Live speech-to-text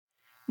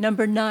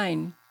Number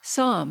 9,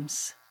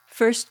 Psalms,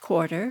 First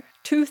Quarter,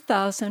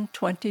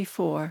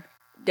 2024.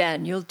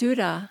 Daniel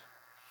Duda.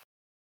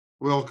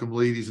 Welcome,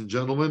 ladies and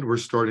gentlemen. We're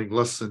starting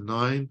Lesson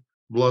 9.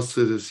 Blessed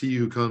is he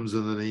who comes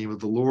in the name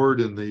of the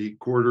Lord, in the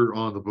quarter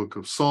on the book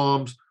of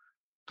Psalms.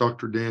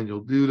 Dr.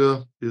 Daniel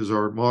Duda is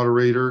our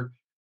moderator,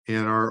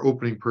 and our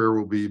opening prayer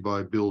will be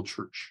by Bill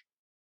Church.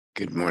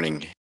 Good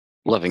morning.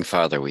 Loving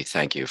Father, we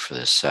thank you for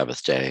this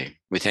Sabbath day.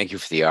 We thank you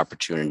for the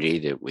opportunity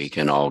that we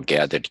can all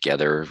gather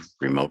together,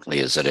 remotely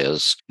as it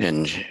is,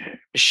 and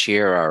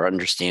share our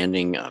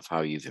understanding of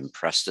how you've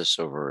impressed us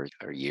over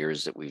our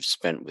years that we've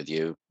spent with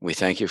you. We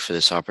thank you for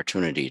this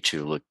opportunity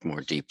to look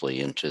more deeply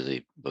into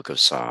the book of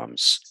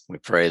Psalms. We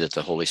pray that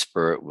the Holy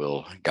Spirit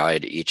will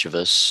guide each of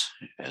us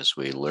as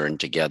we learn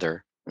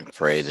together. We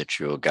pray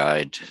that you will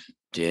guide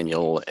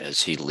Daniel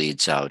as he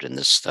leads out in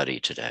this study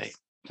today.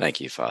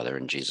 Thank you, Father,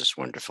 in Jesus'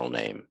 wonderful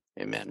name.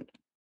 Amen.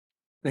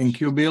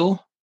 Thank you,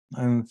 Bill.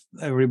 And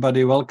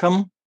everybody,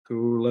 welcome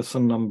to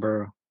lesson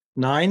number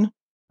 9.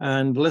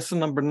 And lesson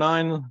number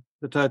 9,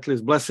 the title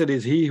is Blessed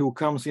is he who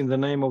comes in the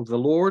name of the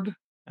Lord.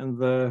 And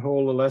the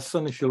whole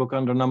lesson, if you look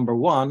under number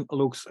 1,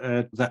 looks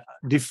at the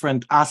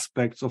different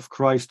aspects of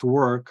Christ's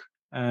work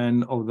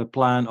and of the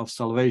plan of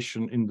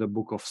salvation in the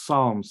book of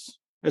Psalms.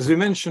 As we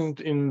mentioned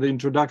in the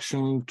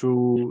introduction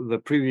to the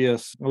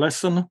previous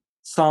lesson,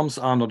 Psalms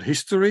are not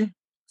history,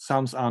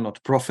 Psalms are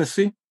not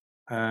prophecy,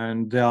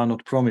 and they are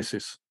not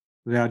promises.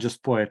 They are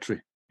just poetry,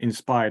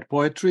 inspired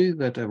poetry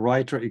that a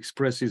writer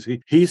expresses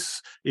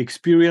his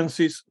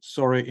experiences.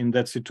 Sorry, in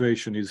that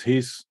situation is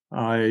his.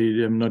 I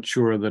am not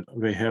sure that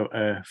we have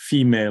a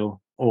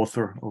female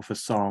author of a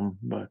psalm,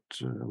 but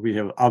we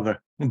have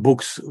other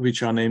books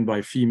which are named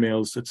by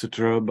females,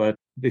 etc. But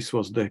this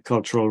was the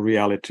cultural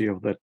reality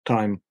of that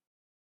time.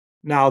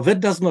 Now, that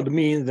does not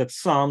mean that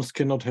psalms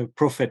cannot have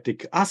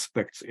prophetic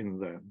aspects in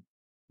them.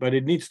 But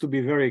it needs to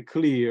be very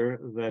clear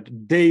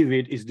that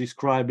David is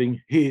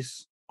describing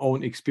his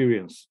own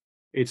experience.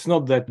 It's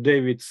not that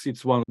David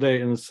sits one day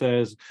and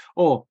says,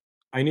 oh,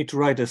 I need to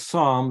write a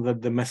psalm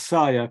that the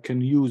Messiah can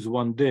use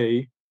one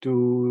day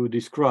to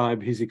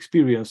describe his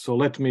experience. So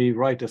let me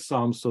write a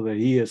psalm so that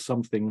he has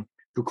something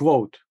to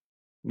quote.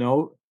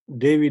 No,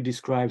 David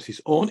describes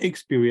his own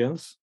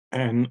experience,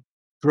 and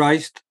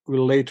Christ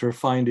will later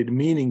find it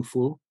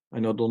meaningful,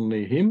 and not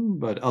only him,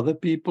 but other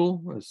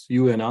people, as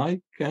you and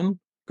I can.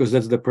 Because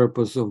that's the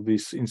purpose of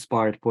this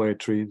inspired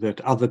poetry,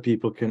 that other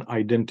people can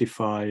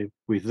identify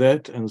with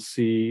that and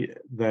see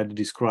that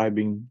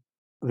describing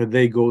that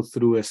they go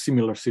through a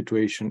similar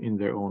situation in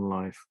their own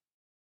life.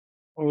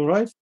 All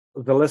right.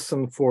 The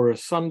lesson for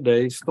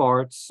Sunday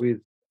starts with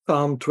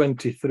Psalm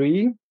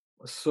 23.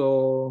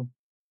 So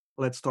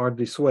let's start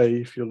this way.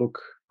 If you look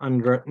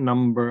under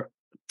number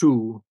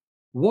 2,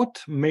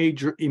 what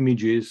major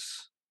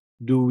images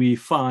do we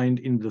find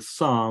in the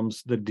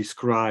Psalms that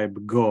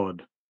describe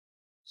God?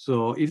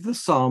 So if the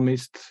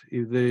psalmist,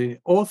 if the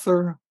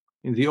author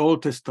in the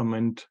Old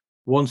Testament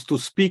wants to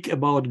speak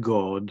about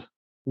God,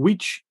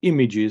 which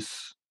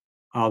images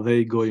are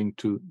they going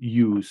to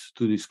use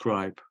to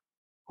describe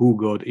who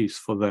God is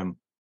for them?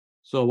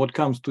 So what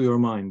comes to your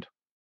mind?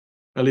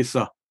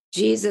 Elisa?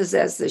 Jesus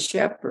as the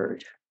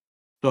shepherd.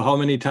 So how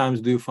many times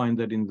do you find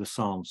that in the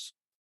Psalms?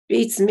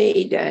 Beats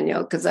me,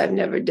 Daniel, because I've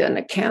never done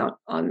a count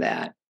on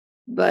that.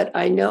 But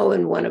I know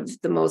in one of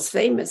the most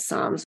famous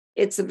Psalms,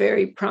 it's a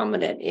very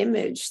prominent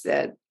image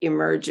that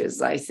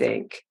emerges, I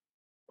think.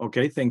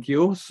 Okay, thank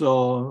you.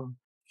 So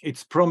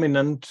it's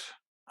prominent,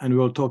 and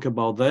we'll talk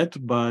about that,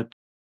 but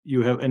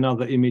you have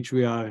another image,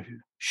 we are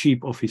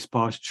sheep of his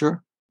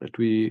pasture, that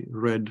we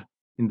read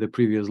in the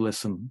previous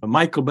lesson.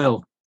 Michael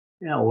Bell.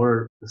 Yeah,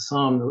 or the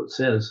psalm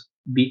says,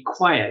 be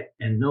quiet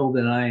and know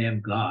that I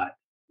am God.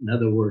 In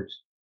other words,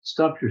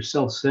 stop your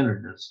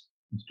self-centeredness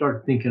and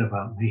start thinking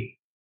about me.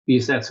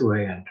 Because that's the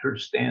way I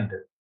understand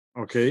it.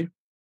 Okay.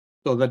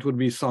 So that would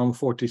be Psalm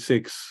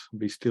 46,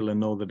 be still and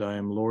know that I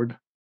am Lord.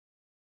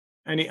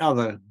 Any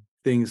other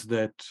things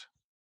that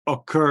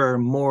occur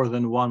more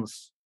than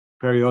once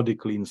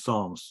periodically in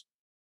Psalms?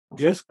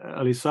 Yes,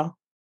 Alisa?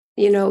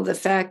 You know, the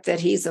fact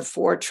that he's a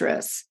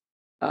fortress,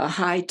 a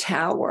high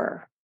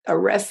tower, a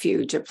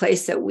refuge, a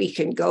place that we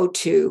can go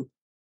to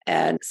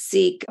and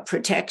seek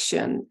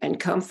protection and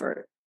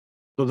comfort.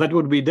 So that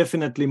would be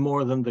definitely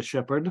more than the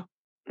shepherd.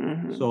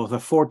 Mm-hmm. So the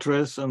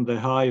fortress and the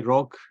high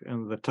rock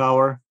and the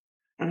tower.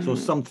 Mm-hmm. So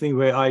something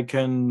where I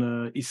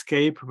can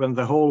escape when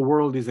the whole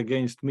world is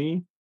against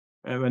me,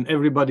 when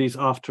everybody is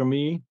after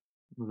me,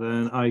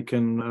 then I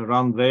can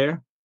run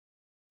there.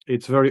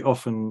 It's very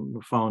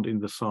often found in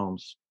the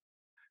Psalms.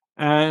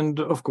 And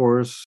of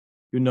course,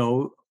 you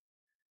know,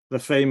 the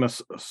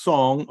famous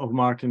song of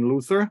Martin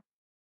Luther,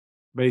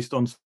 based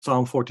on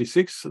Psalm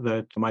 46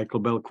 that Michael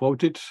Bell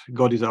quoted,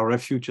 God is our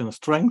refuge and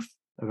strength,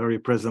 a very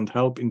present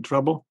help in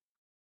trouble,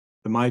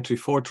 the mighty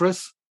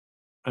fortress.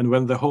 And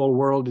when the whole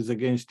world is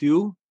against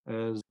you,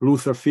 as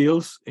Luther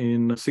feels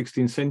in the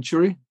 16th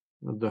century,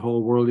 the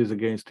whole world is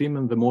against him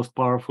and the most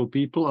powerful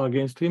people are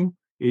against him,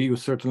 you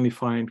certainly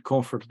find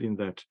comfort in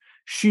that.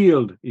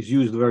 Shield is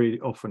used very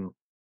often.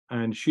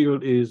 And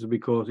shield is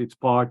because it's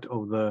part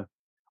of the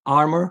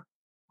armor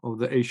of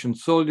the ancient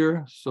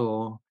soldier.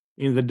 So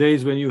in the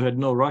days when you had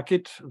no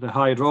rocket, the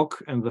high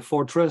rock and the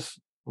fortress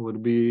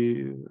would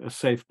be a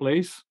safe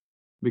place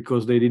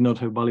because they did not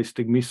have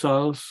ballistic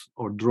missiles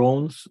or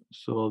drones,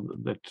 so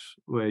that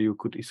where you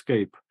could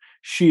escape.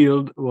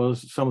 Shield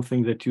was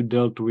something that you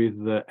dealt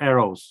with the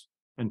arrows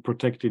and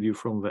protected you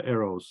from the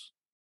arrows.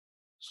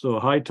 So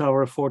high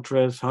tower,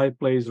 fortress, high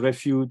place,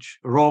 refuge,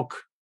 rock.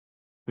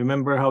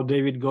 Remember how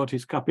David got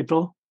his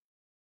capital?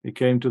 He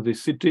came to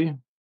this city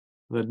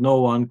that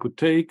no one could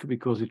take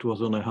because it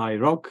was on a high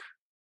rock,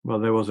 but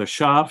there was a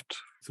shaft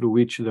through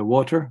which the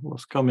water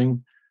was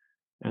coming.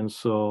 And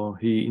so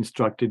he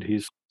instructed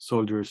his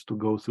soldiers to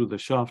go through the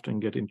shaft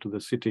and get into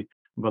the city.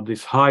 But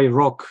this high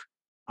rock,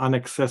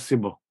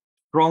 inaccessible.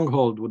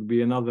 Stronghold would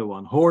be another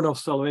one. Horn of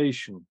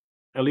salvation.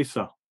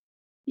 Elisa.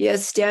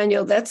 Yes,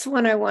 Daniel, that's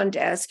one I wanted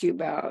to ask you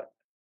about.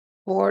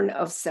 Horn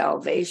of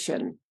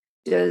salvation.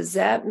 Does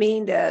that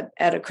mean that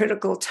at a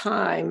critical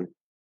time,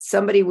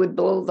 somebody would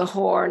blow the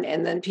horn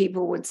and then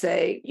people would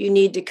say, you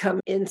need to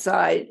come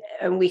inside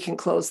and we can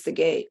close the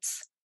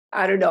gates?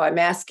 I don't know. I'm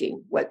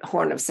asking what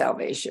horn of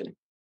salvation.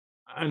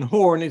 And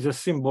horn is a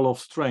symbol of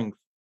strength.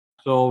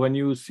 So when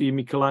you see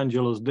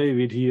Michelangelo's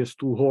David, he has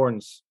two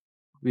horns,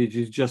 which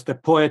is just a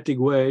poetic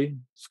way.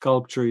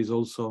 Sculpture is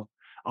also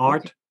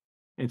art. Okay.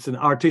 It's an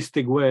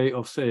artistic way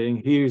of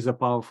saying, here is a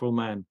powerful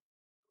man.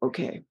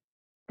 Okay.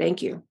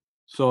 Thank you.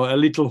 So a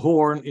little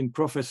horn in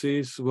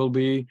prophecies will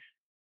be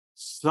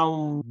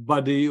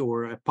somebody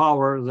or a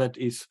power that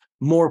is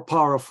more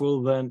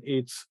powerful than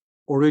its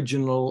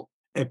original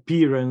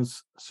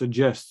appearance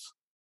suggests.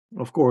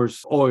 Of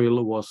course,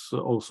 oil was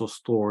also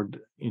stored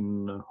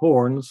in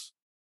horns.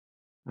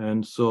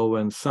 And so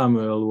when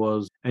Samuel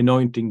was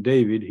anointing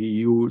David, he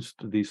used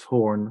this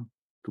horn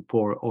to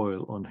pour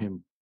oil on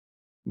him.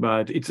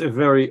 But it's a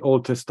very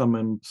Old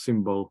Testament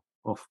symbol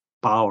of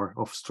power,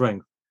 of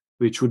strength,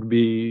 which would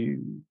be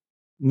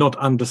not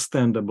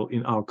understandable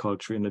in our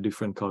culture, in a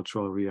different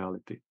cultural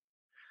reality.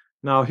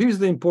 Now, here's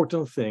the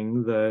important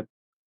thing, that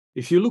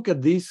if you look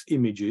at these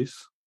images,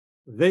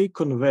 they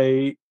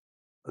convey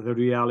the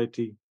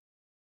reality.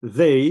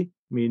 They,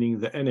 meaning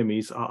the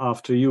enemies, are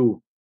after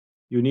you.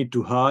 You need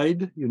to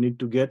hide. You need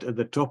to get at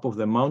the top of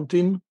the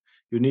mountain.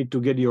 You need to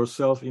get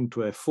yourself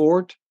into a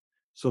fort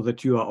so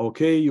that you are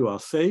okay, you are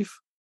safe.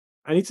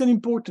 And it's an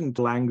important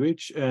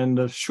language.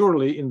 And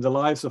surely in the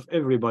lives of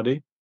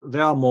everybody,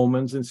 there are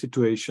moments and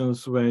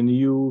situations when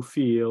you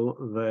feel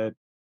that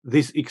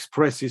this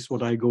expresses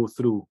what I go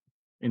through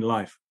in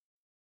life.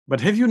 But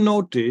have you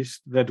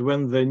noticed that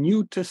when the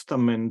New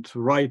Testament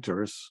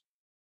writers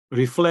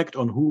reflect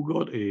on who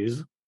God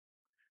is,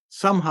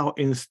 somehow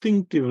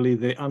instinctively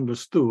they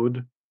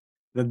understood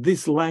that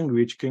this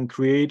language can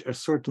create a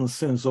certain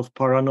sense of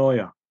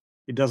paranoia.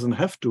 It doesn't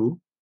have to,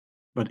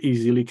 but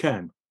easily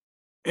can.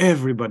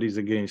 Everybody's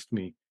against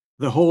me.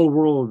 The whole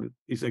world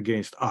is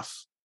against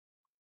us.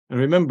 And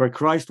remember,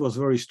 Christ was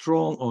very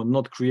strong on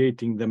not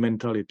creating the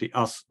mentality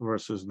us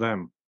versus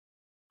them.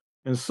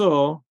 And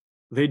so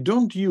they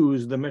don't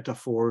use the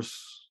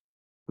metaphors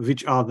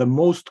which are the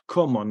most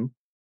common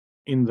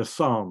in the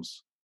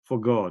Psalms for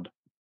God.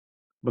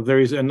 But there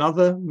is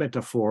another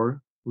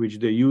metaphor which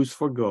they use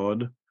for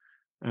God,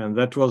 and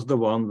that was the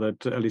one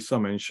that Elisa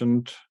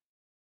mentioned,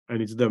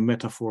 and it's the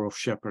metaphor of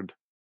shepherd.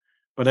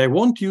 But I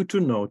want you to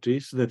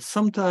notice that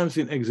sometimes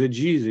in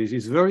exegesis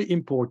it's very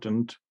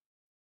important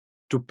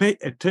to pay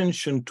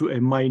attention to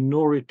a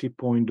minority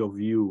point of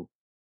view.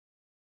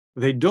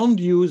 They don't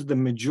use the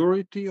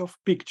majority of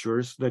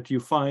pictures that you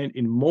find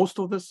in most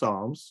of the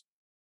Psalms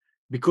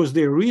because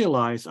they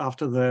realize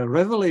after the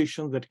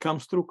revelation that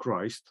comes through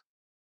Christ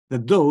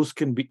that those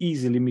can be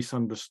easily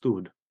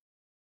misunderstood.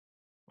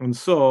 And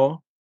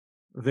so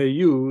they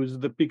use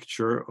the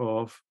picture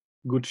of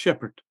Good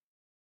Shepherd.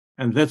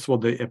 And that's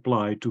what they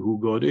apply to who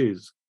God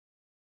is.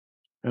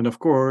 And of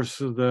course,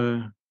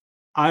 the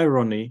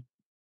irony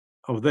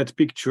of that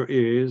picture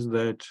is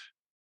that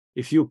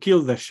if you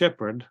kill the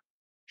shepherd,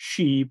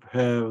 sheep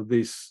have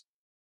this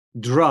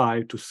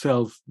drive to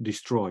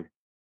self-destroy.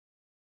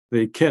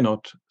 They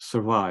cannot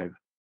survive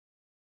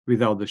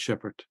without the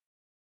shepherd.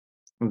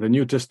 And the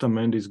New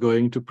Testament is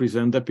going to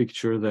present a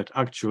picture that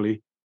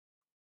actually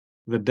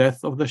the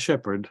death of the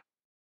shepherd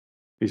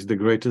is the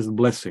greatest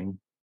blessing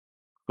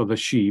for the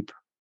sheep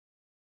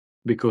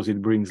because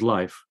it brings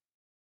life,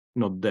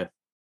 not death,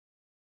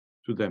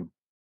 to them.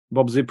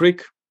 Bob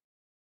Ziprik?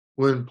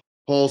 When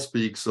Paul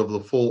speaks of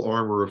the full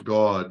armor of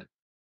God,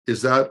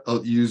 is that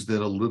used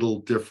in a little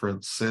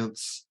different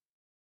sense?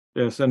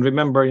 Yes, and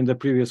remember in the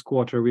previous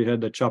quarter we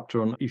had a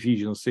chapter on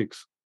Ephesians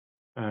 6,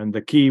 and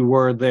the key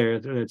word there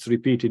that's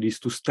repeated is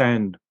to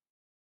stand,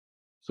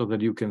 so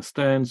that you can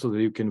stand, so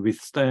that you can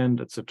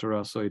withstand,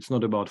 etc. So it's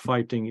not about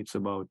fighting, it's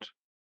about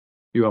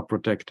you are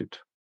protected.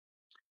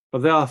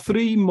 But there are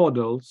three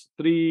models,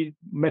 three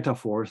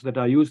metaphors that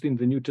are used in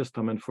the New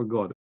Testament for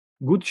God.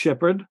 Good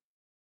shepherd,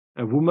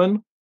 a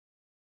woman,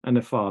 and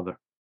a father.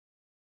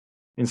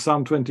 In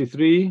Psalm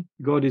 23,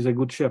 God is a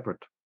good shepherd.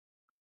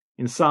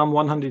 In Psalm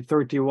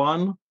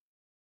 131,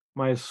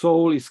 My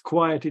soul is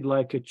quieted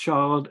like a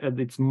child at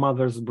its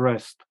mother's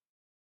breast.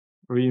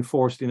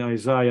 Reinforced in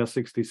Isaiah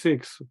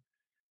 66,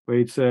 where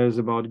it says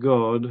about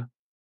God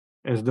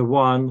as the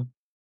one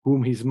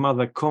whom his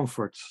mother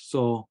comforts.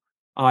 So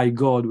I,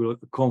 God, will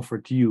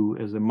comfort you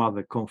as a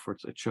mother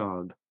comforts a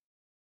child.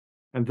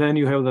 And then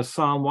you have the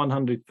Psalm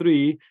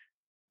 103,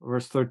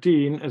 verse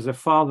 13, as a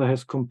father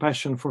has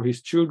compassion for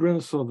his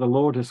children, so the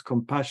Lord has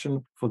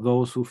compassion for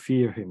those who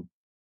fear him.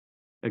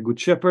 A good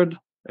shepherd,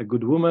 a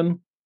good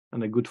woman,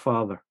 and a good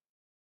father.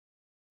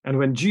 And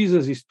when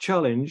Jesus is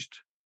challenged,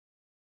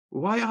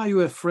 why are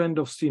you a friend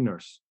of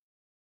sinners?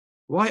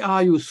 Why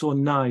are you so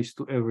nice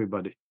to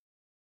everybody?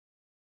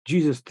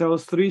 Jesus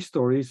tells 3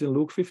 stories in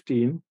Luke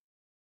 15,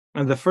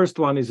 and the first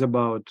one is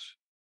about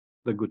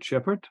the good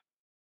shepherd.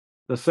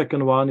 The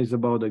second one is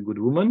about a good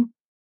woman,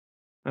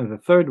 and the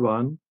third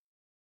one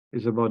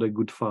is about a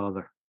good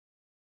father.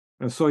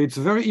 And so it's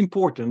very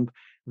important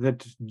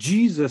that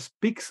Jesus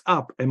picks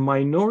up a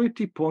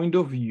minority point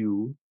of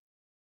view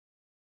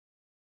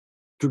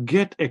to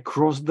get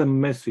across the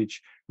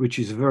message, which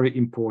is very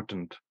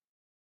important,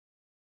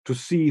 to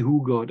see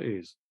who God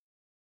is.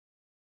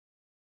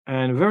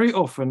 And very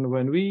often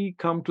when we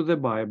come to the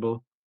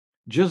Bible,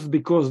 just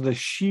because the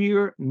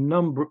sheer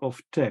number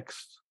of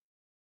texts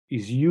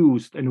is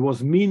used and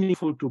was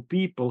meaningful to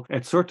people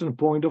at certain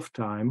point of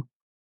time,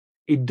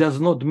 it does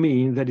not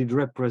mean that it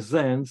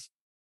represents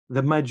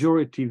the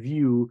majority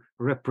view,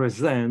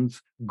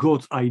 represents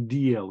God's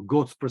ideal,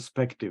 God's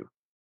perspective.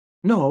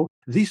 No,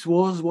 this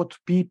was what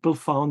people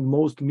found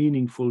most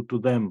meaningful to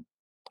them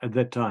at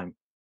that time.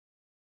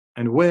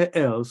 And where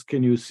else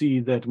can you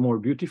see that more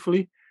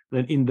beautifully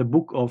than in the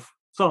book of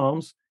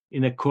Psalms,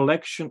 in a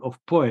collection of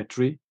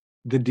poetry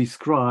that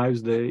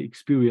describes the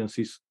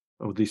experiences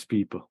of these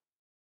people?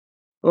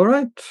 All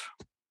right,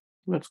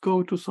 let's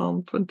go to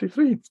Psalm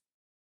 23.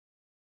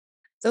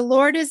 The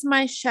Lord is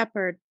my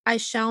shepherd, I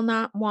shall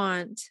not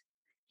want.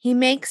 He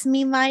makes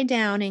me lie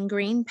down in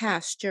green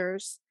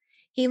pastures.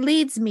 He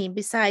leads me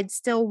beside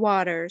still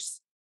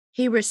waters.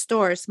 He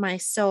restores my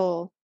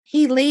soul.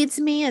 He leads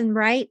me in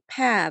right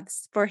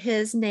paths for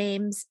his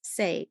name's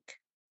sake.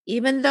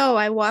 Even though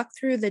I walk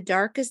through the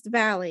darkest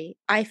valley,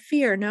 I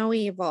fear no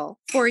evil,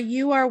 for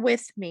you are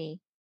with me.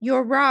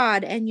 Your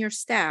rod and your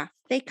staff,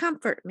 they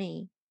comfort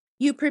me.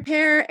 You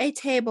prepare a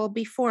table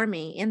before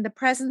me in the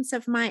presence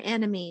of my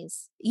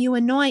enemies. You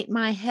anoint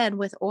my head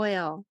with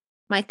oil.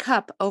 My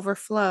cup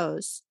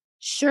overflows.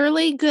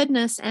 Surely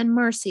goodness and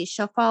mercy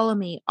shall follow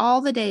me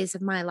all the days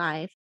of my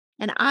life,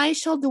 and I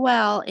shall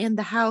dwell in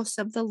the house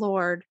of the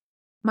Lord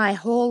my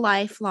whole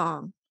life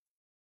long.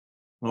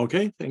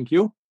 Okay, thank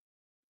you.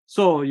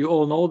 So you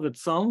all know that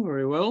song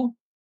very well.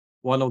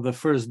 One of the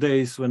first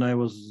days when I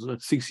was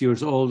 6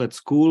 years old at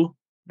school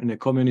in a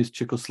communist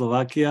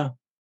Czechoslovakia,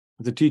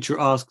 the teacher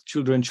asked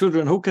children,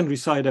 who can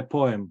recite a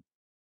poem?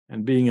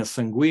 And being a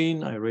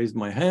sanguine, I raised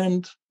my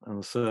hand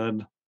and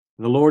said,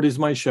 the Lord is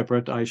my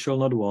shepherd, I shall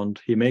not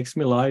want. He makes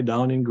me lie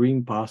down in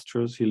green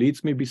pastures. He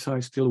leads me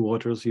beside still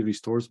waters. He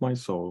restores my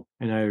soul.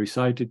 And I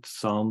recited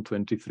Psalm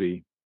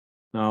 23.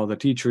 Now the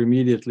teacher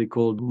immediately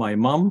called my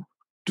mom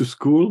to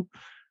school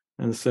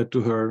and said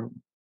to her,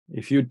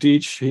 if you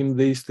teach him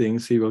these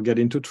things, he will get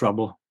into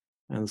trouble.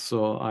 And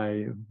so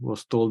I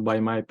was told by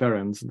my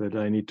parents that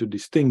I need to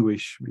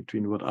distinguish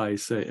between what I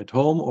say at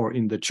home or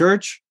in the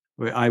church,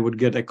 where I would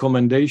get a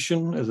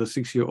commendation as a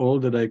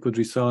 6-year-old that I could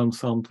recite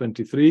Psalm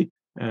 23,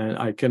 and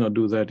I cannot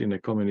do that in a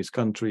communist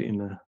country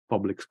in a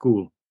public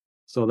school.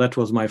 So that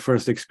was my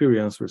first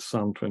experience with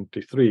Psalm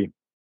 23.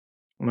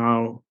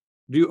 Now,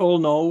 do you all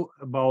know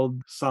about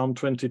Psalm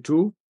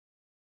 22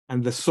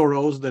 and the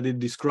sorrows that it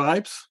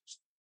describes?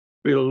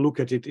 We'll look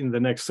at it in the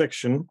next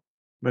section,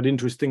 but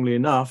interestingly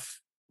enough,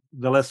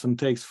 the lesson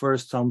takes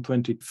first Psalm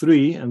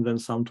 23 and then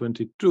Psalm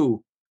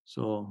 22.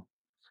 So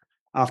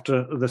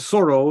after the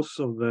sorrows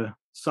of the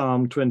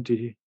Psalm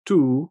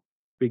 22,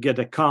 we get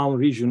a calm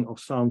vision of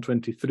Psalm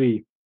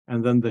 23,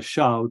 and then the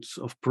shouts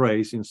of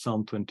praise in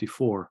Psalm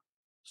 24.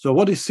 So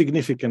what is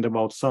significant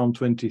about Psalm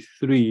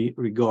 23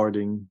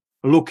 regarding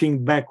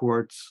looking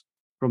backwards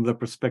from the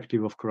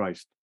perspective of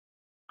Christ?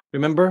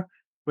 Remember,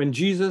 when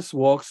Jesus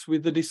walks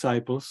with the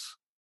disciples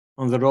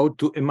on the road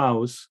to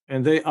Emmaus,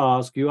 and they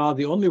ask, you are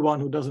the only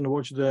one who doesn't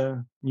watch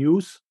the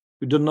news?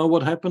 You don't know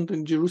what happened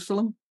in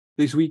Jerusalem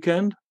this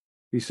weekend?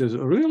 He says,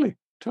 oh, really?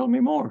 Tell me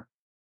more.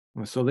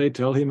 And so they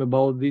tell him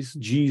about this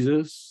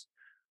Jesus,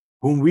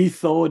 whom we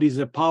thought is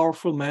a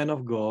powerful man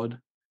of God,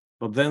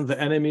 but then the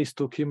enemies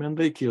took him and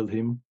they killed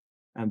him,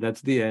 and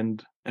that's the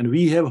end. And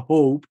we have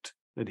hoped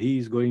that he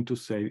is going to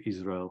save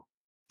Israel.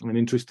 And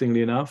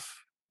interestingly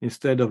enough,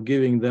 instead of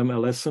giving them a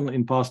lesson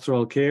in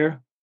pastoral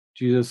care,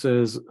 Jesus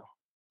says,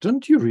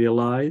 don't you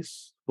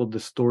realize what the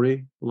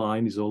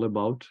storyline is all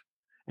about?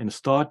 And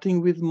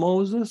starting with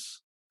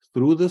Moses,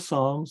 through the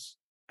Psalms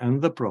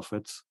and the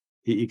prophets,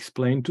 he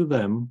explained to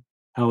them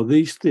how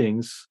these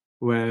things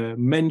were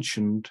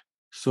mentioned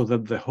so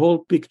that the whole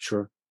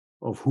picture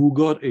of who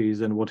God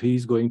is and what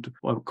he's going to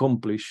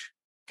accomplish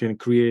can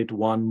create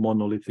one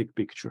monolithic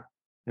picture.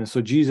 And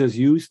so Jesus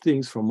used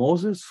things from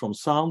Moses, from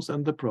Psalms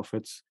and the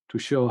prophets to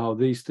show how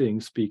these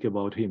things speak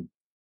about him.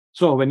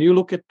 So when you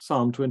look at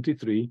Psalm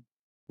 23,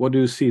 what do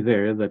you see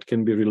there that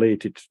can be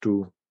related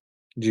to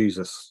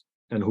Jesus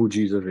and who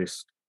Jesus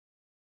is?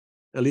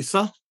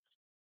 Elisa?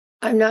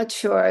 I'm not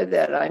sure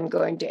that I'm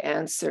going to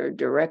answer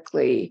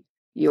directly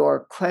your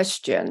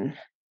question,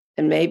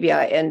 and maybe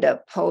I end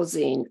up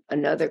posing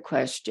another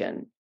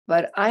question.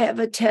 But I have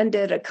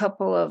attended a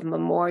couple of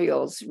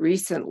memorials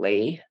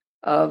recently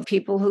of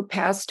people who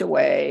passed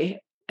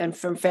away and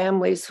from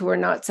families who are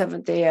not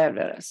Seventh-day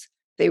Adventists.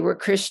 They were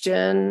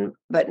Christian,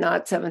 but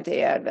not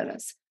Seventh-day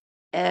Adventists.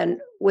 And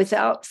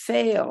without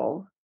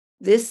fail,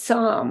 this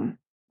psalm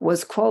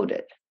was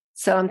quoted,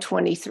 Psalm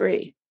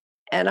 23.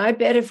 And I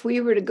bet if we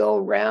were to go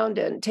around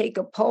and take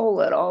a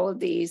poll at all of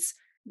these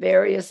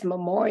various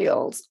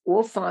memorials,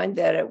 we'll find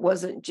that it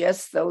wasn't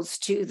just those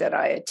two that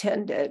I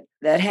attended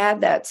that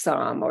had that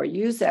psalm or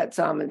used that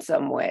psalm in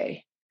some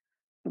way,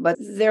 but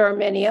there are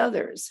many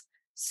others.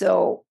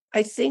 So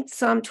I think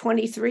Psalm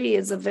 23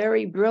 is a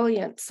very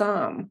brilliant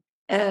psalm.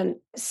 And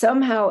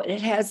somehow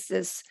it has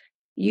this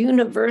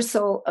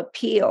universal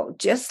appeal,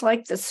 just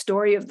like the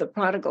story of the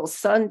prodigal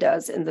son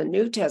does in the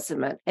New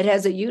Testament. It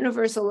has a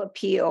universal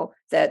appeal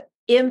that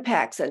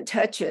impacts and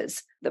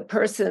touches the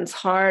person's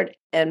heart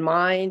and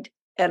mind.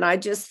 And I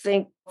just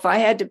think if I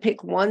had to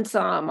pick one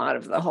psalm out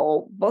of the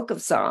whole book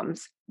of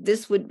Psalms,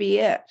 this would be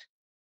it.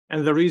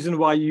 And the reason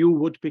why you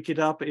would pick it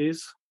up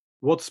is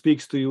what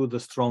speaks to you the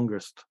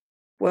strongest?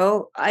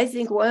 Well, I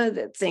think one of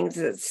the things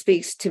that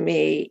speaks to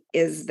me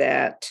is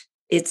that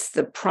it's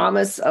the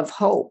promise of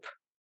hope,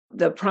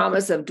 the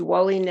promise of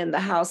dwelling in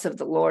the house of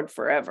the Lord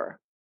forever.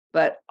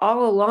 But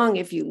all along,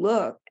 if you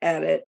look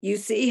at it, you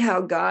see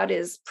how God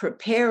is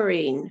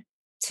preparing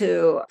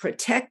to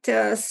protect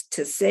us,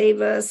 to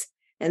save us,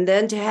 and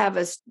then to have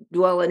us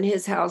dwell in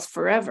his house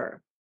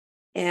forever.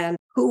 And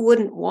who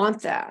wouldn't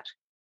want that?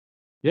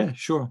 Yeah,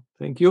 sure.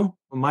 Thank you.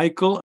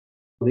 Michael?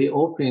 The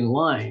opening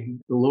line,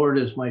 the Lord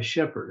is my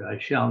shepherd, I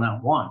shall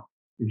not want.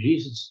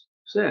 Jesus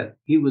said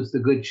he was the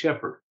good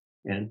shepherd.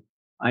 And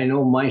I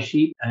know my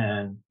sheep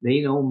and they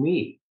know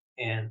me.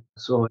 And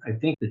so I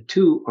think the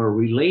two are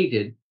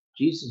related.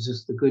 Jesus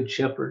is the good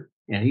shepherd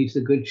and he's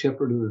the good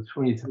shepherd of the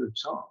 23rd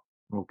Psalm.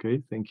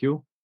 Okay, thank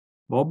you.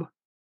 Bob?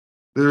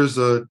 There's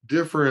a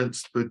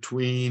difference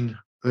between,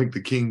 I think,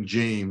 the King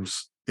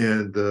James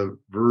and the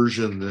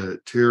version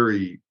that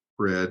Terry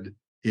read,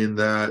 in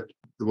that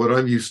what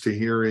I'm used to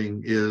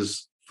hearing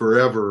is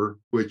forever,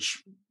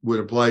 which would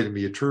apply to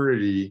me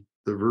eternity.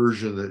 The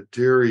version that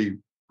Terry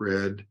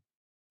read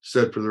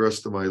said for the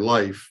rest of my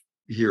life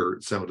here,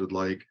 it sounded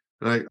like.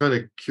 And I'm kind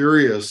of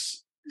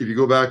curious, if you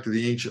go back to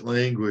the ancient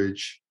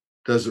language,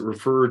 does it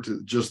refer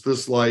to just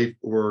this life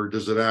or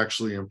does it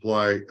actually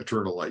imply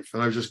eternal life?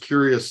 And I was just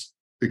curious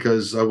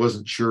because I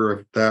wasn't sure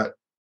if that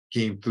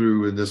came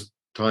through in this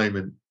time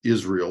in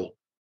Israel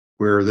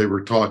where they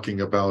were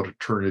talking about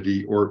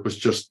eternity or it was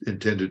just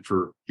intended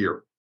for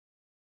here.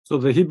 So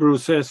the Hebrew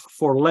says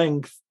for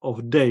length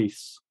of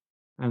days.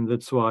 And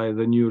that's why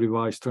the New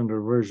Revised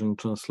Standard Version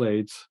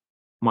translates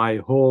my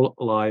whole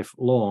life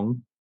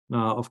long.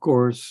 Now, of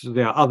course,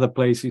 there are other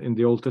places in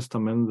the Old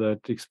Testament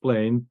that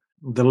explain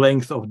the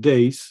length of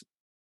days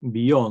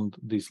beyond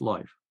this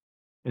life.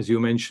 As you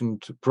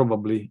mentioned,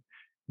 probably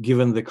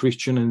given the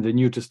Christian and the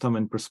New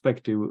Testament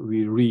perspective,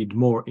 we read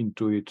more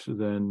into it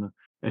than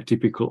a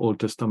typical Old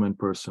Testament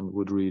person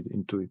would read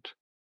into it.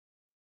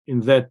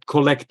 In that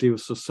collective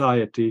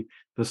society,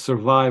 the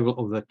survival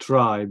of the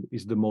tribe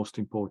is the most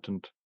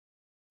important.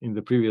 In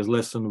the previous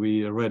lesson,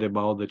 we read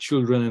about the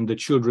children and the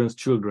children's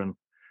children,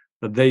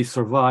 that they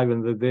survive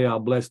and that they are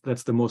blessed.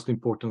 That's the most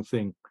important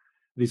thing.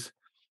 This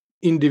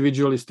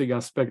individualistic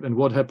aspect and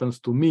what happens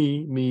to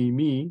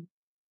me,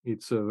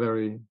 it's a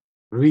very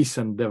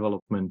recent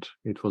development.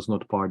 It was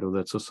not part of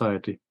that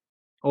society.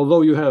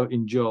 Although you have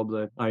in Job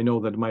that I know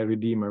that my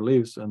Redeemer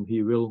lives and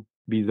he will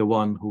be the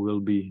one who will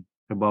be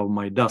above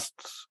my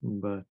dusts.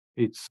 But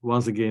it's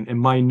once again a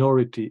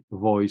minority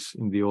voice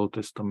in the Old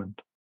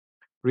Testament.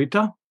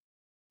 Rita?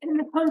 In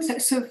the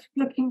context of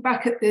looking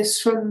back at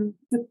this from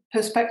the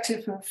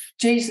perspective of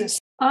Jesus,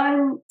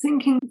 I'm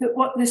thinking that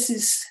what this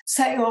is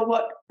saying, or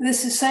what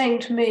this is saying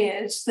to me,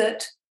 is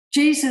that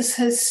Jesus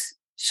has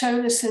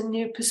shown us a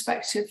new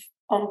perspective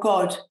on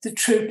God, the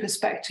true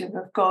perspective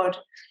of God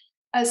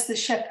as the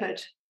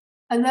shepherd.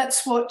 And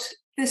that's what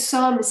this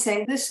psalm is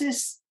saying. This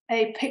is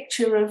a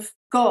picture of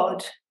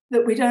God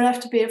that we don't have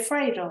to be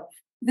afraid of.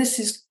 This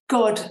is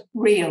God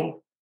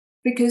real.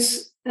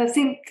 Because I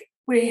think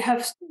we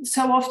have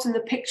so often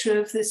the picture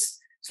of this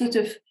sort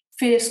of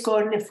fierce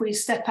God, and if we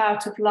step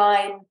out of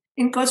line,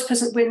 in God's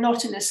presence, we're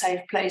not in a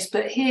safe place.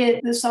 But here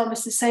the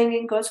psalmist is saying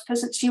in God's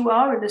presence, you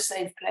are in a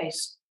safe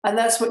place. And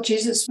that's what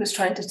Jesus was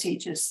trying to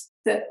teach us,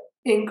 that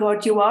in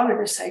God, you are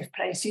in a safe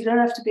place. You don't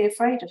have to be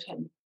afraid of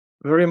him.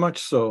 Very much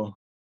so.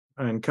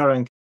 And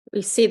Karen?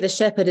 We see the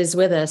shepherd is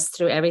with us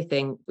through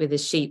everything, with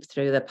his sheep,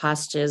 through the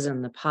pastures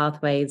and the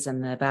pathways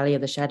and the valley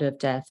of the shadow of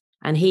death.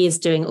 And he is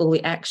doing all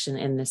the action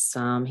in this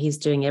psalm. He's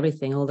doing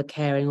everything, all the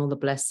caring, all the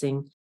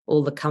blessing.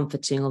 all the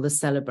comforting, all the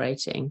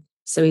celebrating.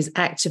 So he's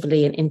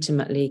actively and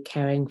intimately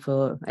caring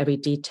for every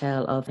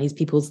detail of his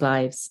people's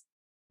lives.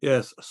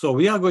 Yes, so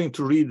we are going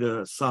to read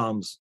the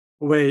Psalms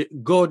where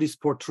God is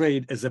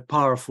portrayed as a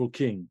powerful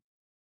king,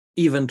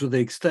 even to the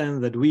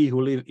extent that we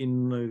who live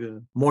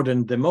in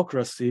modern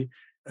democracy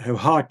have a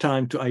hard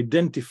time to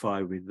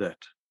identify with that.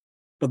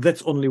 But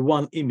that's only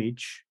one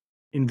image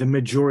in the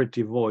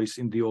majority voice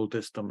in the Old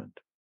Testament.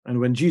 And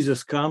when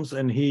Jesus comes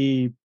and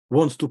he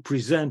wants to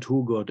present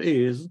who God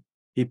is,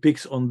 he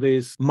picks on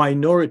these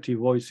minority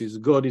voices.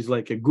 God is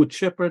like a good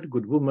shepherd,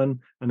 good woman,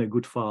 and a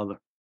good father,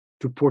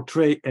 to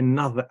portray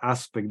another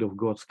aspect of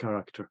God's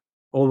character.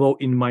 Although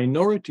in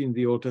minority in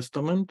the Old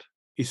Testament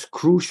is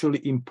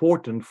crucially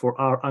important for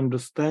our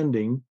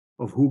understanding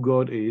of who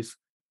God is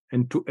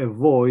and to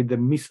avoid the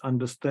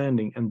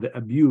misunderstanding and the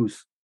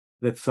abuse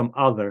that some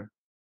other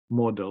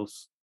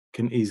models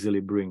can easily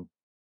bring.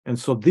 And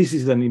so this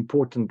is an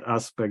important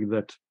aspect,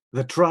 that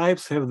the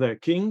tribes have their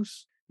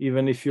kings.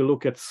 Even if you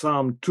look at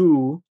Psalm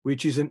 2,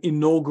 which is an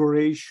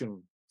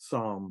inauguration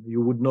psalm,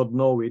 you would not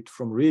know it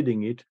from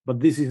reading it,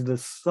 but this is the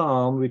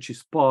psalm which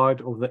is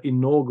part of the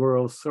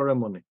inaugural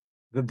ceremony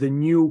that the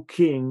new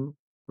king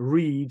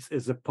reads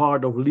as a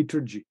part of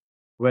liturgy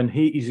when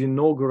he is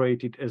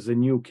inaugurated as the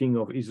new king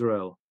of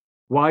Israel.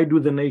 Why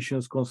do the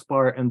nations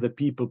conspire and the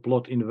people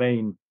plot in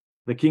vain?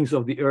 The kings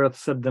of the earth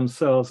set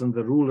themselves and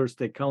the rulers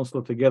take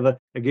counsel together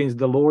against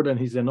the Lord and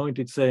his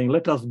anointed, saying,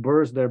 let us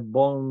burst their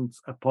bonds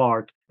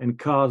apart and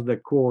cast their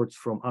cords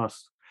from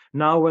us.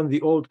 Now when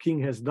the old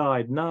king has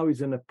died, now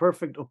is a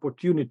perfect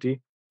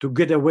opportunity to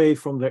get away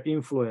from their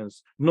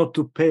influence, not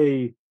to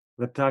pay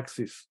the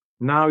taxes.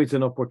 Now is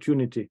an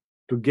opportunity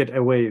to get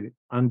away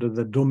under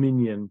the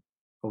dominion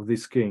of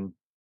this king,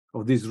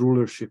 of this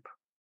rulership.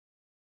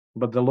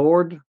 But the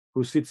Lord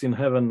who sits in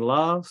heaven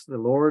laughs, the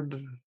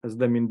Lord has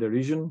them in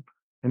derision.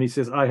 And he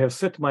says, I have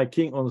set my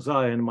king on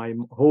Zion, my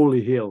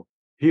holy hill.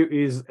 Here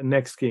is the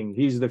next king.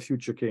 He's the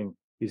future king.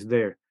 He's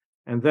there.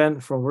 And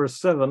then from verse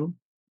 7,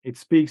 it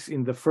speaks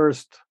in the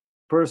first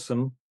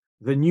person.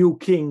 The new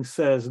king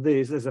says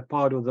this as a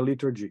part of the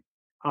liturgy.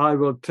 I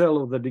will tell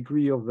of the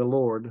decree of the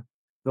Lord.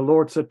 The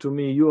Lord said to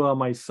me, you are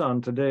my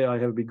son. Today I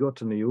have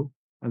begotten you.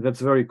 And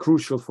that's very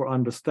crucial for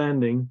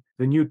understanding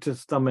the New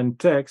Testament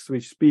texts,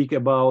 which speak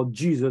about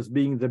Jesus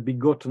being the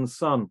begotten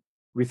son.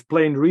 With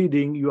plain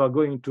reading, you are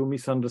going to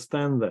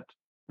misunderstand that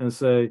and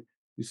say,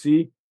 you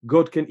see,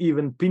 God can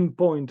even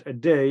pinpoint a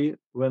day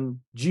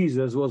when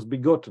Jesus was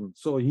begotten.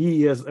 So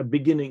he has a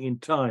beginning in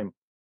time.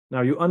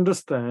 Now you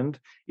understand,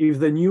 if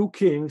the new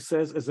king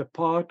says as a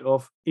part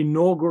of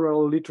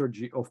inaugural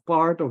liturgy, of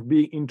part of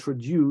being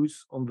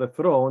introduced on the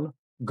throne,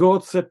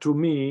 God said to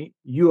me,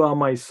 you are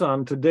my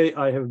son, today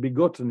I have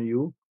begotten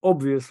you.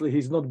 Obviously,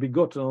 he's not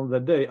begotten on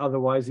that day,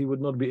 otherwise he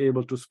would not be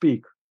able to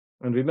speak.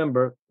 And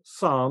remember,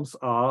 Psalms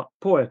are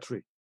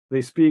poetry.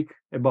 They speak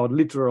about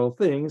literal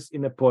things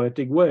in a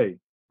poetic way.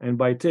 And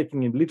by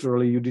taking it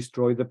literally, you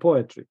destroy the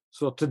poetry.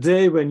 So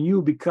today, when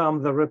you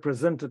become the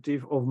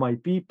representative of my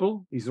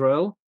people,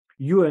 Israel,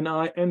 you and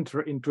I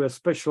enter into a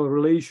special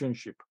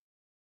relationship.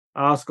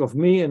 Ask of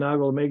me, and I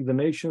will make the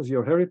nations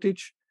your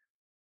heritage,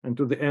 and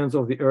to the ends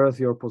of the earth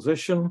your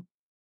possession.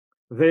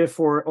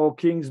 Therefore, O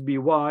kings, be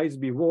wise,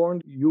 be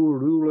warned, you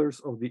rulers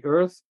of the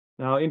earth.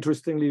 Now,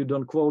 interestingly, you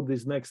don't quote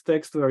this next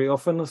text very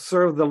often.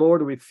 Serve the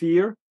Lord with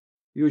fear.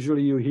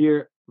 Usually you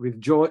hear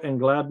with joy and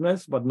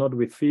gladness, but not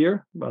with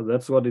fear. But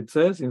that's what it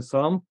says in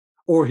Psalm.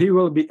 Or he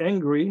will be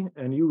angry,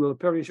 and you will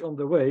perish on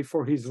the way,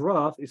 for his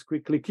wrath is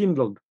quickly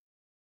kindled.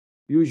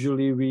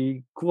 Usually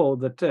we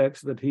quote the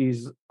text that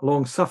he's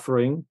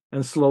long-suffering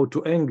and slow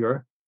to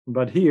anger.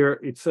 But here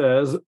it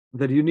says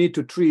that you need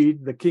to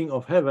treat the King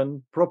of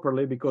Heaven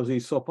properly because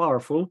he's so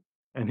powerful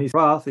and his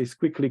wrath is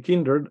quickly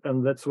kindled,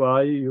 and that's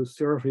why you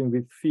serve him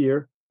with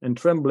fear and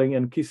trembling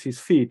and kiss his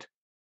feet.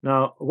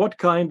 Now, what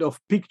kind of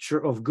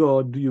picture of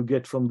God do you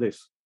get from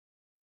this?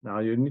 Now,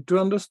 you need to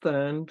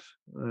understand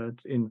that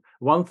in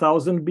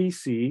 1000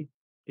 BC,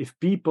 if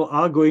people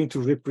are going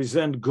to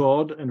represent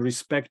God and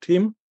respect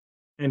him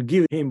and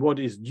give him what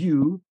is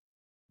due,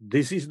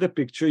 this is the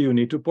picture you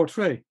need to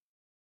portray.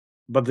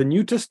 But the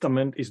New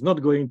Testament is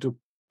not going to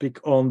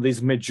pick on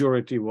this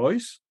majority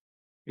voice.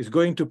 It's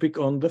going to pick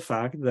on the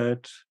fact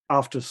that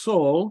after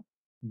Saul,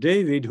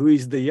 David, who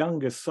is the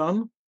youngest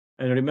son,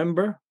 and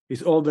remember,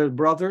 his older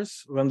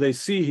brothers, when they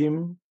see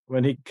him,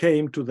 when he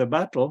came to the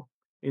battle,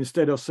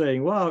 instead of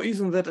saying, wow,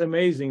 isn't that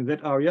amazing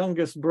that our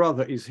youngest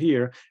brother is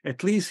here,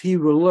 at least he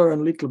will learn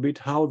a little bit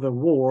how the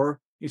war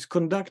is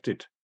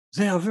conducted.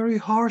 They are very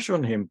harsh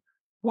on him.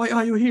 Why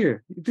are you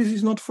here? This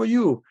is not for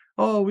you.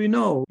 Oh, we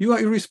know. You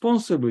are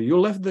irresponsible. You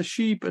left the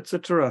sheep,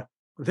 etc.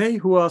 They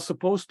who are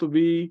supposed to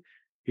be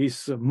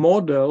his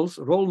models,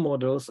 role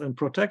models, and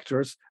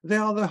protectors, they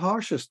are the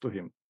harshest to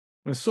him.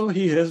 And so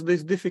he has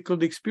this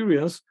difficult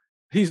experience.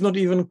 He's not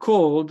even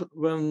called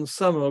when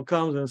Samuel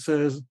comes and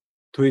says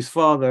to his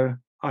father,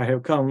 I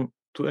have come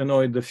to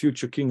anoint the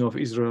future king of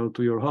Israel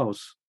to your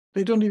house.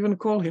 They don't even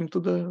call him to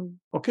the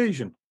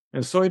occasion.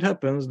 And so it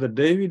happens that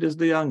David, as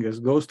the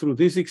youngest, goes through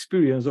this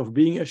experience of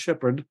being a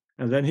shepherd.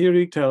 And then here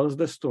he tells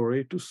the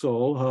story to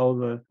Saul how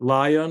the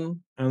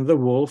lion and the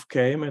wolf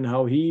came and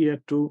how he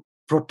had to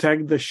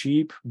protect the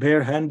sheep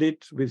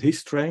barehanded with his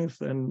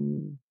strength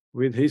and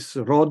with his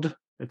rod,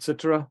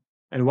 etc.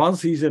 And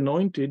once he's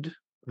anointed,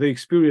 the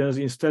experience,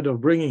 instead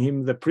of bringing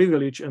him the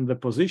privilege and the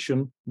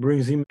position,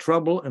 brings him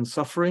trouble and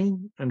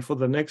suffering. And for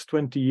the next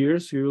 20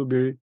 years, he will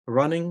be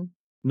running,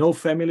 no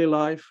family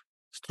life,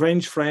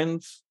 strange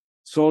friends,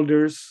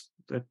 soldiers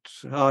that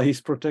are his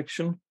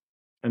protection.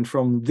 And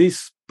from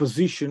this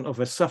position of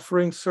a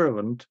suffering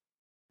servant,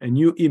 a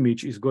new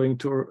image is going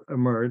to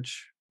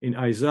emerge in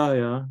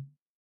Isaiah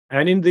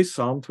and in this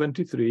Psalm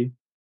 23,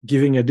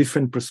 giving a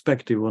different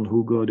perspective on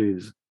who God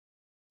is.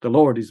 The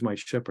Lord is my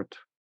shepherd.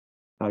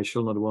 I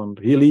shall not want.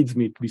 He leads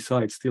me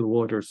beside still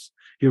waters.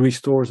 He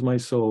restores my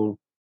soul.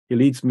 He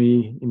leads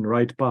me in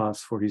right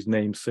paths for his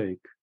name's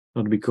sake,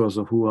 not because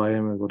of who I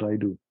am and what I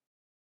do.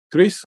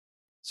 Chris?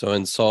 So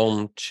in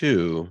Psalm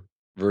 2,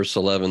 verse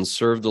 11,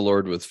 serve the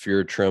Lord with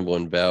fear, tremble,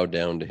 and bow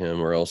down to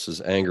him, or else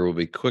his anger will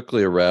be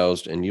quickly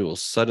aroused, and you will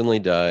suddenly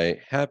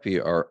die.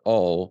 Happy are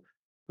all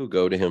who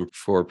go to him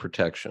for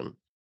protection.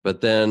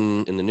 But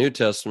then in the New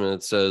Testament,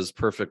 it says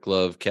perfect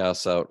love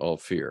casts out all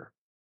fear.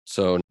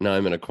 So now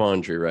I'm in a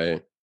quandary,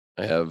 right?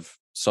 I have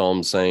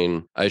Psalm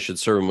saying I should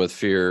serve him with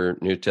fear.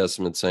 New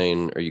Testament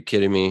saying, are you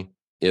kidding me?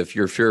 If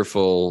you're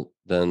fearful,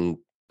 then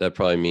that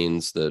probably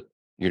means that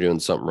you're doing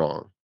something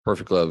wrong.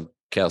 Perfect love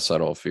casts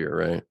out all fear,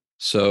 right?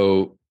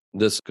 So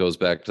this goes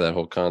back to that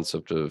whole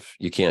concept of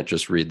you can't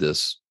just read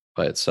this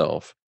by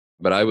itself.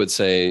 But I would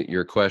say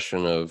your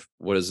question of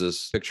what does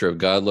this picture of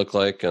God look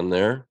like on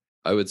there?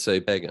 I would say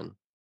pagan.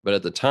 But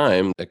at the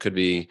time, that could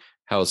be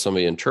how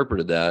somebody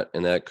interpreted that,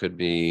 and that could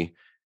be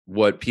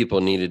what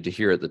people needed to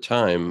hear at the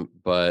time.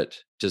 But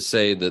to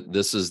say that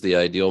this is the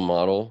ideal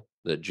model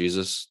that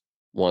Jesus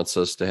wants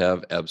us to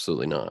have,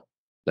 absolutely not.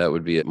 That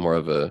would be more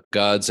of a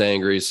God's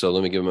angry, so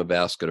let me give him a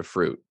basket of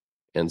fruit.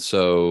 And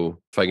so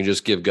if I can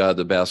just give God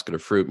the basket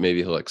of fruit,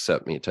 maybe he'll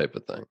accept me type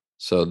of thing.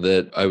 So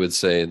that I would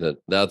say that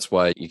that's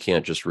why you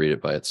can't just read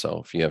it by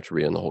itself. You have to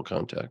read in the whole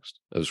context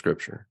of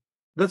Scripture.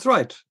 That's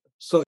right.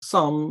 So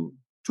Psalm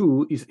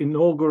 2 is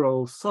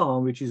inaugural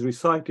psalm, which is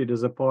recited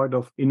as a part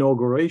of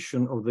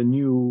inauguration of the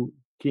new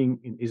king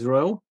in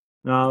Israel.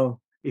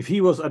 Now, if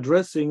he was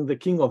addressing the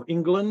king of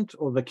England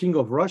or the king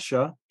of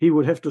Russia, he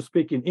would have to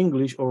speak in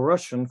English or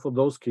Russian for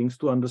those kings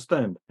to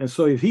understand. And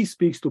so if he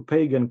speaks to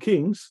pagan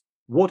kings,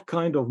 what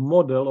kind of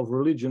model of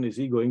religion is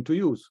he going to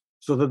use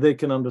so that they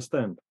can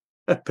understand?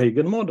 A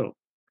pagan model.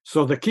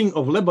 So the king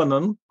of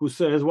Lebanon, who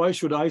says, why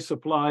should I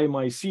supply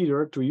my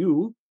cedar to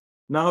you?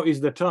 Now is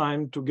the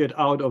time to get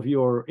out of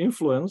your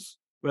influence.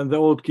 When the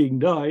old king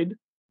died,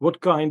 what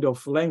kind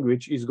of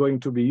language is going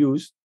to be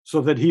used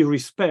so that he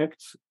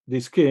respects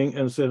this king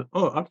and said,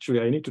 oh, actually,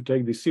 I need to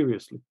take this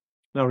seriously.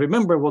 Now,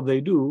 remember what they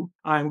do.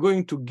 I'm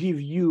going to give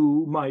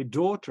you my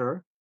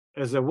daughter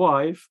as a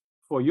wife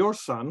for your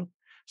son,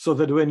 so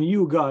that when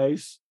you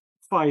guys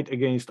fight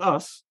against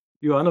us,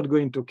 you are not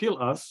going to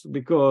kill us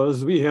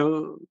because we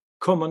have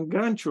common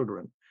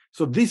grandchildren.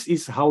 So this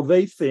is how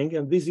they think,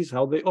 and this is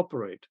how they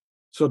operate.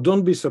 So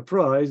don't be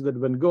surprised that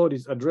when God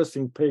is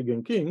addressing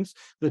pagan kings,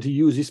 that he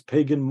uses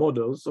pagan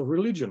models of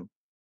religion,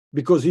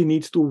 because he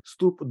needs to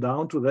stoop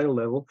down to their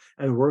level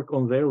and work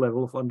on their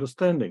level of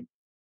understanding.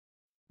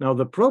 Now,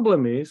 the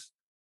problem is,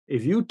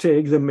 if you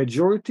take the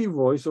majority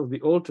voice of the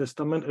Old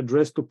Testament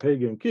addressed to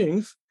pagan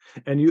kings,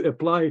 and you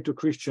apply it to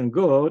Christian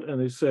God, and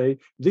you say,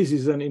 this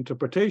is an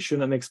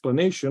interpretation, an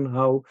explanation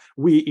how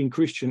we in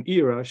Christian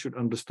era should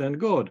understand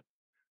God.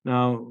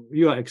 Now,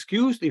 you are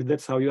excused if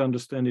that's how you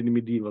understand it in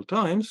medieval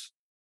times,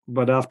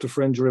 but after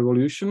French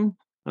Revolution,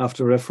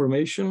 after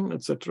Reformation,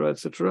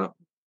 etc.,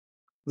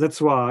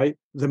 that's why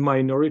the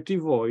minority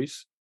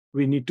voice,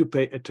 we need to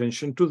pay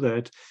attention to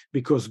that,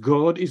 because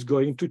God is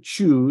going to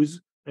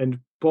choose and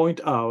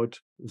point out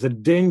the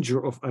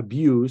danger of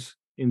abuse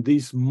in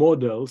these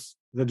models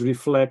that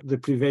reflect the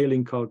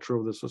prevailing culture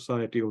of the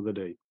society of the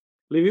day.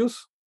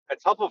 Livius?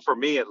 It's helpful for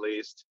me, at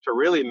least, to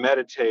really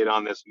meditate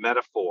on this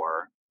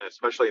metaphor,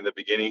 especially in the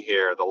beginning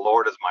here, the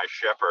Lord is my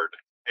shepherd.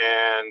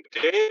 And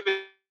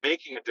David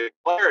making a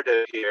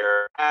declarative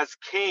here as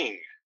king.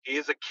 He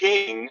is a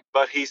king,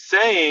 but he's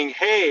saying,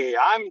 hey,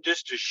 I'm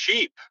just a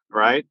sheep,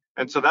 right?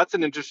 And so that's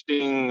an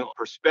interesting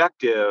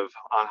perspective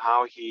on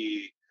how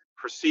he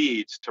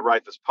proceeds to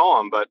write this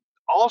poem. But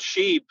all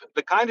sheep,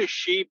 the kind of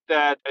sheep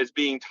that is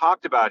being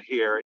talked about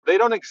here, they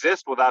don't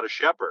exist without a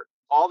shepherd.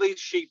 All these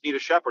sheep need a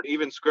shepherd.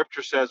 Even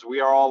scripture says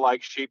we are all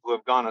like sheep who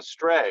have gone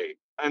astray.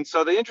 And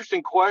so the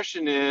interesting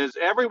question is,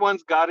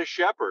 everyone's got a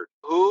shepherd.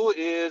 Who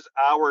is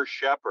our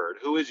shepherd?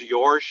 Who is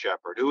your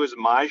shepherd? Who is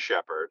my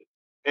shepherd?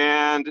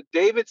 And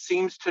David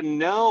seems to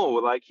know,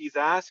 like he's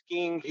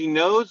asking, he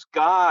knows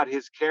God,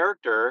 his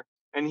character,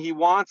 and he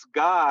wants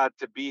God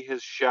to be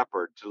his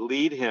shepherd, to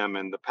lead him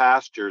in the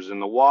pastures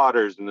and the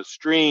waters and the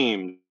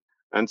streams.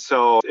 And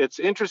so it's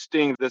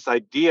interesting, this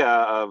idea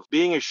of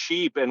being a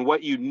sheep and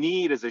what you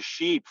need as a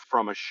sheep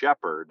from a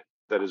shepherd.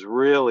 that is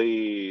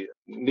really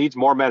needs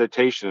more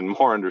meditation and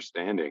more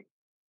understanding.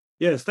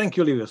 Yes, thank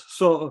you, Livius.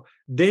 So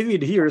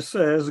David here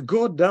says,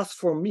 God does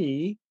for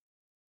me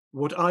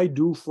what I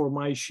do for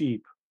my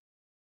sheep,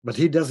 but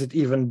he does it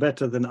even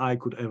better than I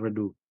could ever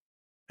do.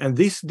 And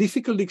this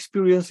difficult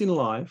experience in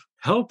life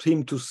helped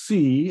him to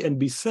see and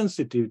be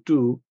sensitive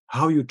to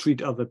how you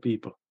treat other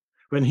people.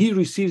 When he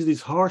receives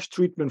this harsh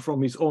treatment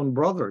from his own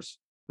brothers,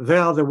 they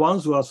are the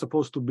ones who are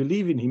supposed to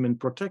believe in him and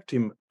protect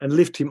him and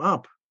lift him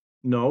up.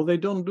 No, they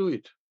don't do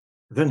it.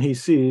 Then he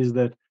sees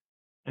that,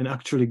 and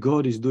actually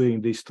God is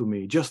doing this to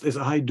me. Just as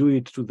I do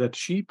it to that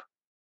sheep,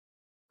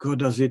 God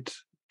does it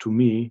to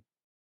me.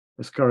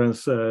 As Karen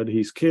said,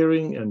 he's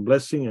caring and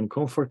blessing and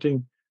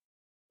comforting,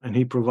 and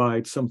he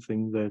provides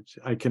something that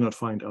I cannot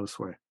find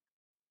elsewhere.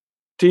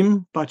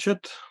 Tim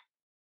Patchett?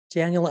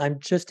 Daniel, I'm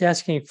just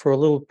asking for a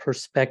little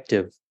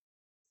perspective.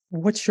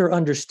 What's your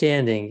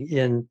understanding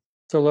in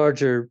the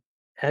larger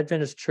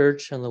Adventist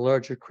church and the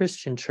larger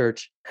Christian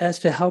church as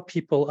to how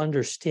people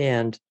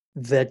understand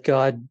that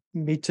God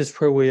meets us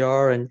where we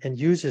are and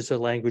uses a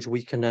language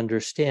we can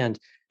understand?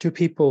 Do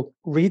people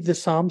read the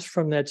Psalms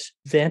from that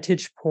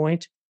vantage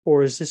point,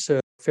 or is this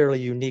a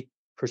fairly unique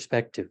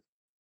perspective?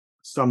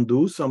 Some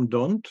do, some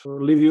don't.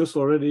 Livius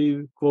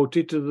already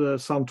quoted the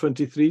Psalm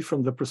 23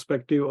 from the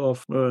perspective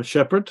of a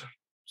shepherd.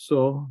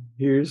 So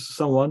here's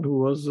someone who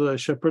was a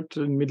shepherd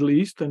in Middle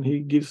East, and he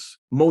gives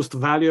most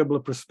valuable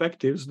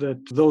perspectives that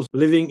those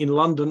living in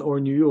London or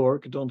New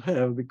York don't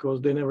have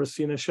because they never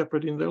seen a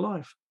shepherd in their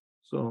life.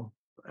 So,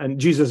 and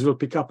Jesus will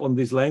pick up on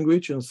this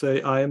language and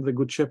say, I am the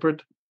good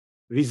shepherd,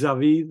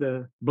 vis-a-vis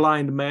the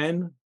blind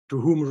man to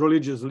whom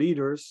religious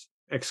leaders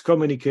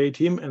excommunicate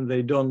him, and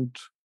they don't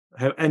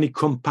have any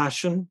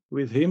compassion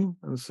with him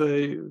and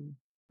say,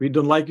 we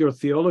don't like your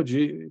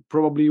theology,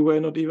 probably you were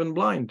not even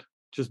blind,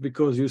 just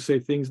because you say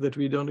things that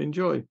we don't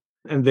enjoy.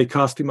 And they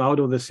cast him out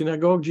of the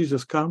synagogue.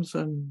 Jesus comes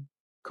and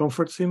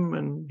comforts him,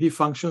 and he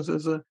functions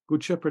as a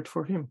good shepherd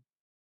for him.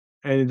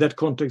 And in that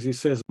context, he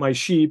says, my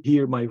sheep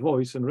hear my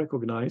voice and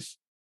recognize.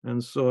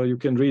 And so you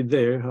can read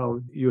there how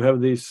you have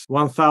these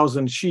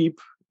 1,000 sheep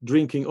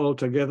drinking all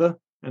together.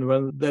 And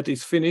when that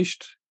is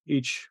finished,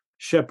 each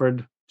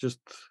shepherd just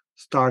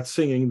starts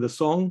singing the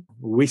song,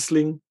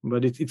 whistling,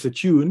 but it's a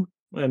tune.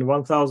 And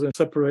 1,000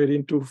 separate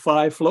into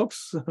 5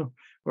 flocks,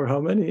 or how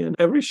many? And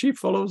every sheep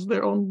follows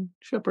their own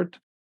shepherd.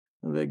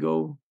 And they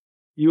go,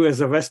 you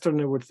as a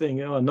Westerner would think,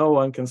 oh, no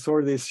one can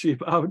sort these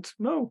sheep out.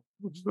 No,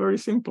 it's very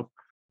simple.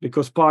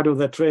 Because part of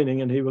that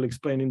training, and he will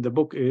explain in the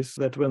book, is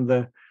that when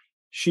the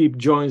sheep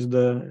joins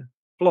the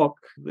flock,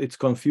 it's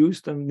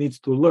confused and needs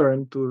to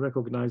learn to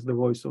recognize the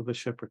voice of the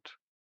shepherd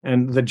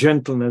and the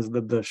gentleness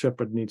that the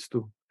shepherd needs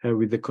to have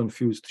with the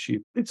confused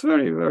sheep. It's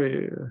very,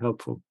 very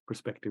helpful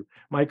perspective.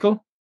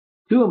 Michael?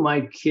 2 of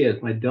my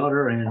kids, my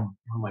daughter and one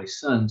of my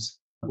sons,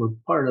 were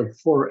part of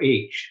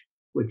 4-H,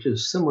 which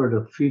is similar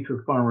to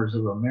Future Farmers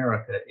of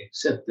America,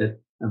 except that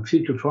in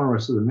Future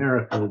Farmers of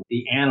America,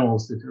 the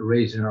animals that they're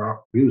raising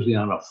are usually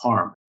on a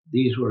farm.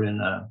 These were in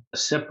a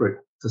separate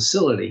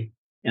facility,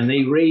 and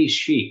they raise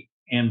sheep.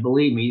 And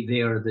believe me,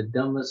 they are the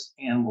dumbest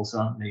animals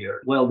on the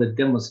earth. Well, the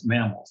dumbest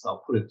mammals,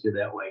 I'll put it to you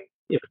that way.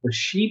 If a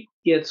sheep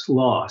gets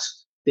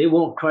lost, they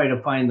won't try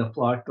to find the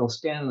flock. They'll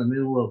stand in the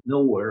middle of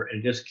nowhere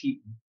and just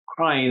keep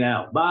crying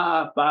out,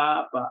 ba,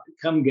 ba, ba,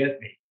 come get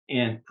me.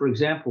 And for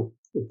example,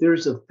 if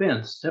there's a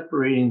fence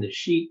separating the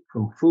sheep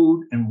from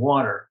food and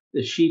water,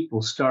 the sheep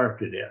will starve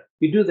to death.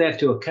 You do that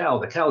to a cow,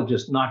 the cow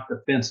just knocked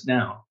the fence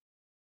down.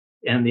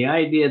 And the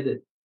idea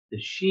that the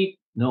sheep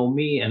know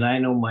me and I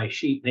know my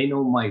sheep, they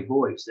know my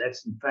voice.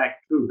 That's in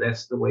fact true.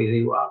 That's the way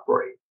they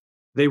operate.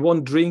 They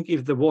won't drink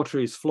if the water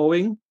is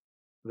flowing.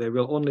 They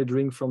will only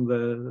drink from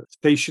the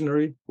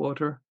stationary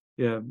water.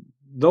 Yeah,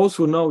 those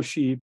who know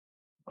sheep,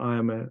 I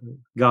am a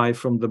guy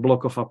from the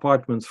block of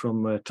apartments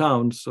from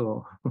town,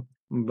 so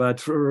but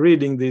for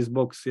reading these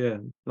books, yeah,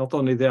 not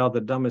only they are the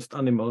dumbest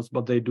animals,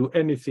 but they do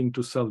anything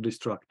to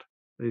self-destruct.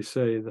 They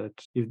say that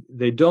if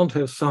they don't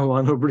have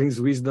someone who brings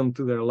wisdom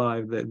to their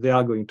life, they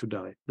are going to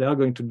die. They are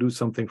going to do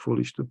something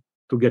foolish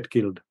to get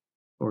killed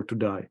or to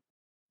die.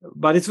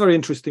 But it's very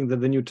interesting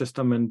that the New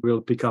Testament will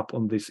pick up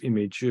on this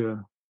image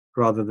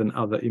rather than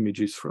other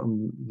images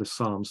from the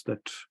Psalms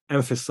that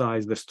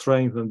emphasize the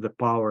strength and the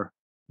power,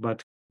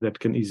 but that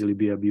can easily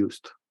be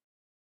abused.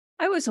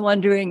 I was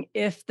wondering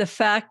if the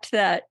fact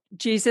that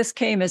Jesus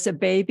came as a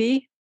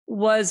baby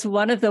was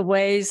one of the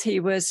ways he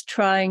was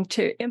trying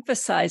to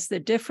emphasize the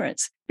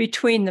difference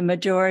between the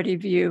majority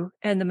view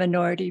and the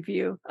minority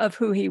view of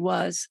who he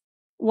was.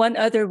 One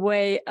other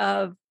way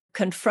of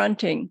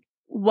confronting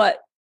what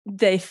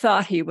they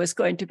thought he was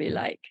going to be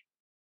like,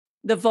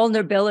 the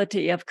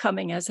vulnerability of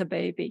coming as a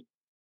baby.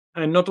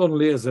 And not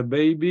only as a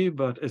baby,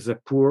 but as a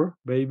poor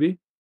baby.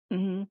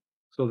 Mm-hmm.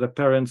 So the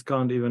parents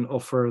can't even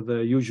offer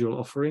the usual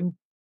offering.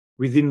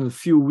 Within a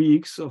few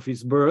weeks of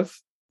his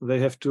birth, they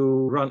have to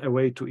run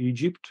away to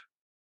Egypt.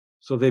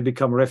 So they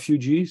become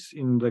refugees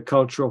in the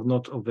culture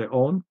not of their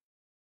own.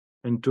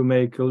 And to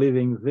make a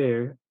living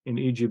there in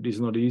Egypt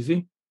is not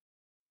easy.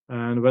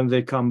 And when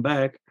they come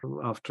back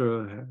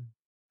after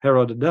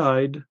Herod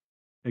died,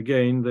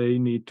 again, they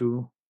need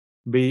to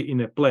be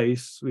in a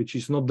place which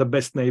is not the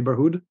best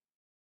neighborhood.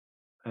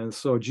 And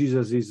so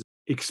Jesus is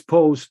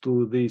exposed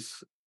to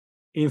these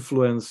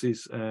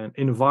influences and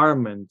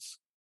environments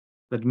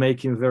that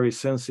make him very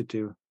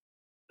sensitive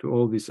to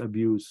all this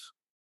abuse.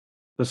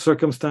 The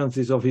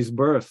circumstances of his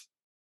birth,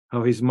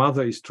 how his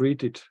mother is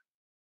treated,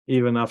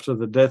 even after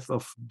the death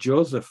of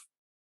Joseph,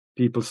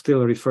 people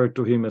still refer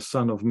to him as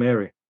son of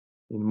Mary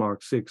in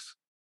Mark 6,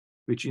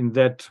 which in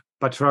that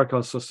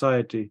patriarchal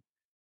society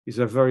is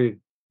a very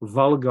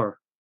vulgar,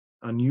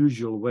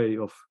 unusual way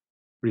of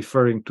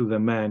referring to the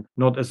man,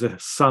 not as a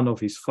son of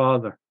his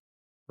father,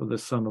 but the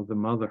son of the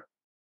mother.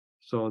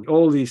 So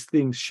all these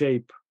things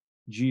shape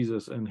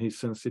Jesus and his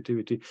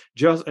sensitivity,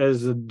 just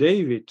as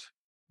David,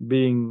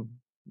 being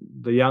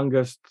the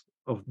youngest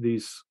of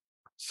these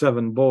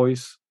 7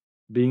 boys,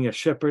 being a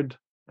shepherd,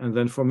 and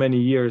then for many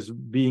years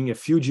being a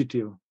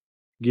fugitive,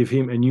 give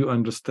him a new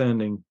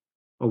understanding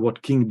of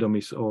what kingdom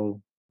is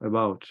all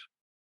about.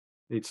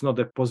 It's not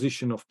a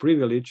position of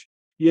privilege.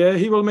 Yeah,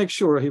 he will make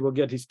sure he will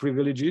get his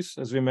privileges,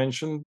 as we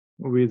mentioned,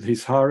 with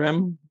his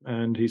harem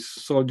and his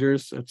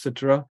soldiers,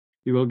 etc.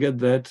 He will get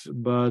that,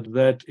 but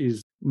that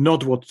is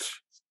not what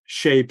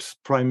shapes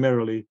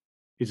primarily.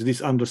 It's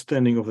this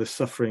understanding of the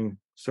suffering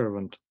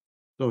servant.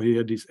 So he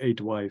had these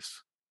 8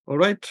 wives. All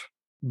right?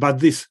 But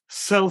this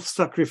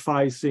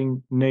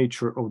self-sacrificing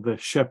nature of the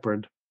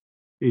shepherd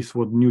is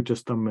what New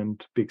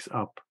Testament picks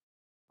up,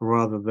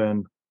 rather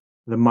than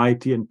the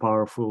mighty and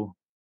powerful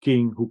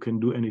king who can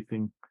do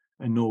anything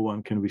and no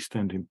one can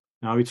withstand him.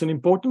 Now, it's an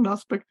important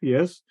aspect,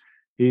 yes.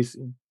 He's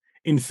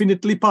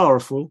infinitely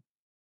powerful,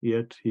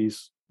 yet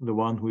he's the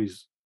one who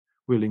is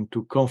willing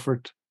to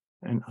comfort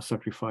and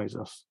sacrifice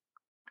us.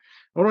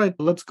 All right,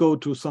 let's go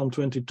to Psalm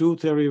 22,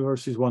 Terry,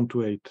 verses 1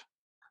 to 8.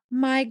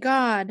 My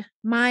God,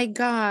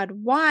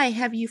 why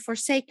have you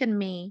forsaken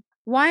me?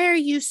 Why are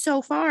you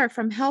so far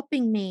from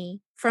helping me,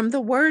 from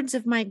the words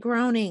of my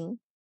groaning?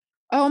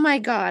 Oh my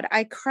God,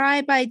 I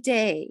cry by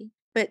day,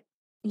 but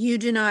you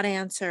do not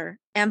answer,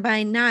 and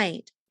by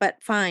night,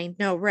 but find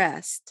no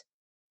rest.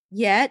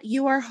 Yet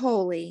you are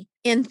holy,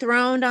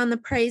 enthroned on the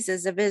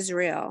praises of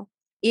Israel.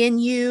 In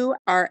you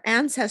our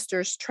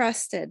ancestors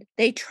trusted.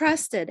 They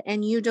trusted,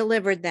 and you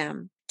delivered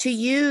them. To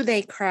you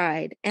they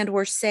cried and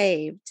were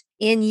saved.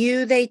 In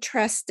you they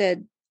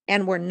trusted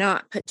and were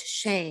not put to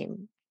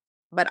shame.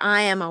 But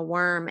I am a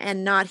worm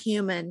and not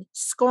human,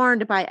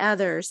 scorned by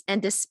others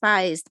and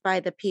despised by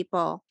the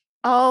people.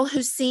 All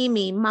who see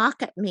me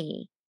mock at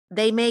me.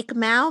 They make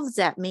mouths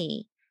at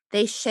me.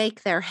 They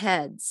shake their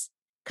heads.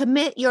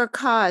 Commit your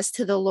cause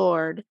to the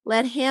Lord.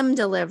 Let him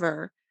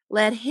deliver.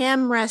 Let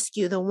him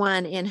rescue the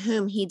one in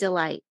whom he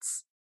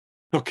delights.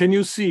 So can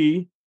you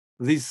see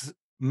this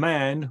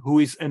man who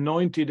is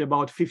anointed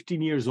about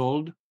 15 years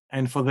old,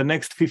 and for the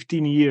next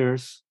 15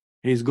 years,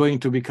 he's going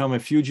to become a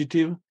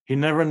fugitive? He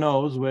never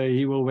knows where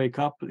he will wake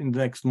up in the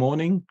next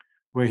morning,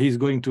 where he's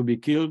going to be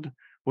killed,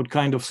 what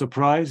kind of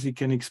surprise he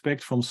can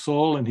expect from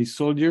Saul and his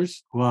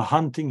soldiers who are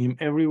hunting him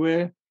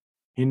everywhere.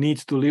 He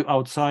needs to live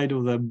outside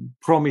of the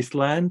promised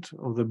land,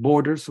 of the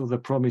borders of the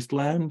promised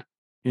land.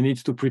 He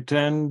needs to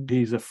pretend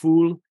he's a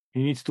fool.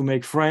 He needs to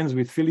make friends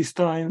with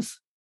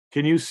Philistines.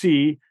 Can you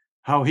see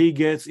how he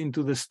gets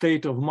into the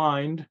state of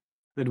mind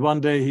that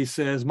one day he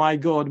says, my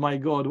God,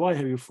 why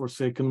have you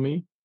forsaken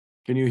me?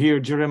 Can you hear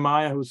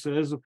Jeremiah who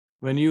says,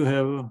 when you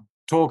have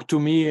talked to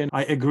me and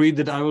I agreed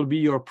that I will be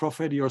your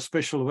prophet, your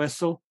special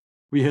vessel,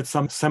 we had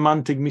some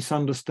semantic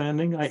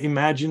misunderstanding. I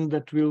imagined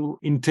that will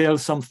entail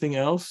something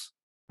else.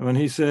 And when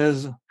he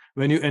says,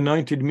 when you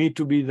anointed me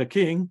to be the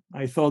king,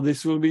 I thought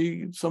this will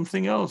be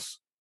something else.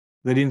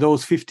 That in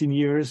those 15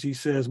 years, he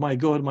says, my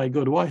God,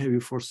 why have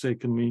you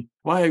forsaken me?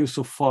 Why are you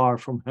so far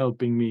from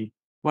helping me?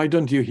 Why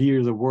don't you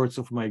hear the words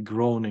of my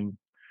groaning?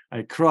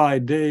 I cry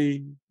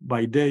day,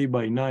 by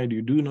night,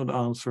 you do not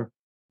answer.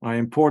 I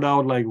am poured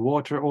out like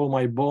water, all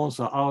my bones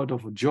are out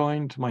of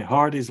joint. My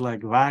heart is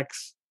like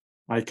wax.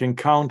 I can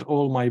count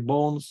all my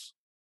bones.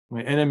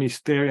 My enemies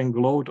stare and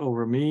gloat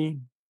over me.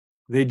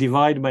 They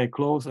divide my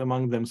clothes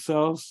among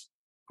themselves.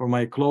 For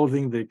my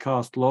clothing they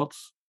cast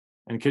lots.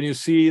 And can you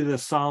see the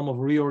psalm of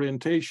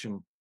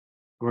reorientation?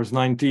 Verse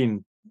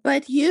 19.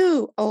 But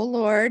you, O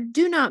Lord,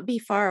 do not be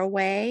far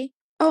away.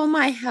 O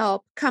my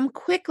help, come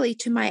quickly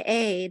to my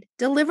aid.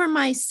 Deliver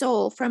my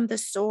soul from the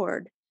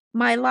sword,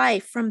 my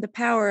life from the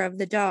power of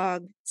the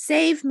dog.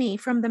 Save me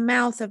from the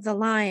mouth of the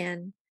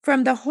lion.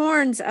 From the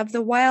horns of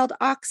the wild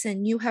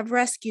oxen you have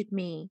rescued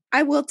me.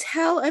 I will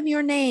tell of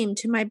your name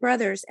to my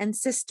brothers and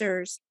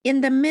sisters.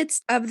 In the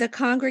midst of the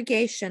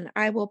congregation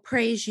I will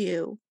praise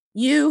you.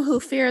 You who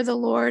fear the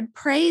Lord,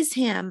 praise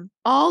him.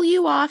 All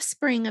you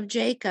offspring of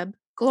Jacob,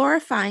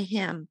 glorify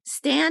him.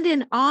 Stand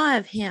in awe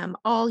of him,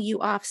 all you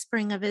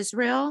offspring of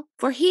Israel.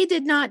 For he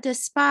did not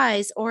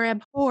despise or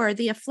abhor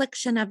the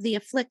affliction of the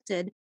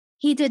afflicted.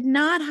 He did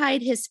not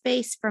hide his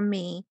face from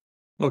me.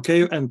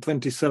 Okay, and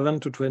 27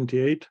 to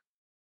 28.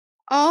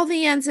 All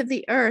the ends of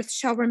the earth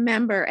shall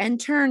remember and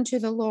turn to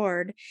the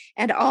Lord,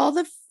 and all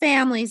the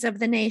families of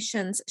the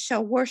nations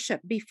shall worship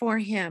before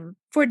him.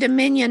 For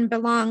dominion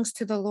belongs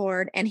to the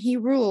Lord, and he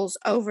rules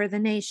over the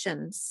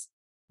nations.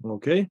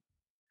 Okay.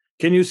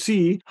 Can you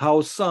see how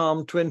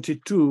Psalm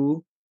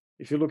 22,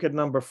 if you look at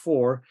number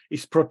 4,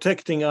 is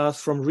protecting us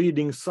from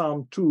reading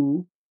Psalm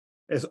 2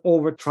 as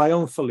over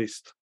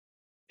triumphalist?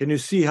 Can you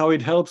see how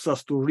it helps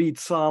us to read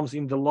Psalms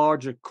in the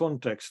larger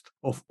context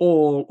of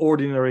all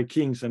ordinary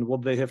kings and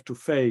what they have to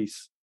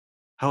face,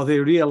 how they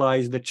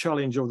realize the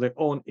challenge of their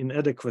own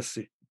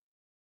inadequacy?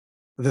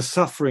 The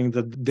suffering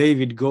that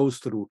David goes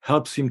through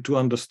helps him to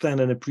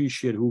understand and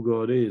appreciate who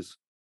God is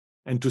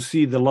and to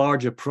see the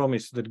larger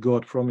promise that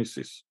God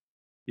promises.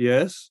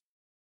 Yes,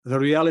 the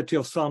reality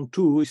of Psalm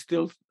 2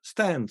 still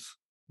stands.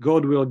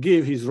 God will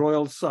give his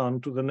royal son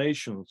to the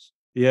nations.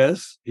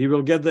 Yes, he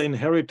will get the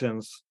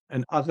inheritance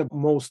and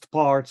uttermost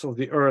parts of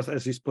the earth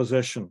as his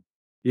possession.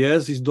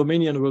 Yes, his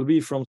dominion will be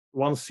from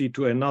one sea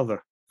to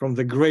another, from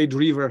the great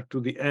river to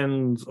the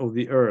ends of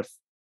the earth.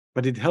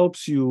 But it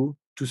helps you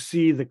to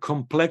see the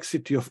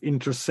complexity of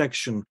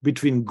intersection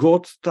between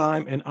God's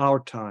time and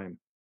our time,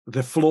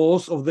 the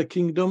flaws of the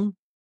kingdom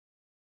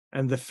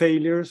and the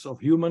failures of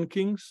human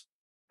kings,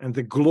 and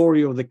the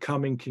glory of the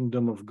coming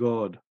kingdom of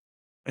God.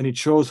 And it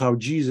shows how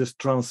Jesus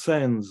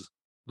transcends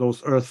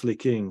those earthly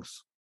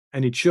kings.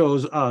 And it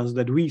shows us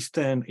that we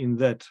stand in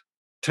that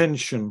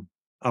tension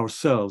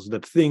ourselves,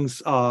 that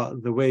things are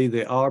the way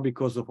they are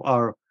because of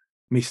our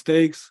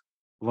mistakes,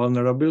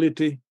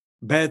 vulnerability,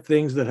 bad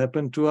things that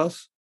happen to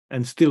us,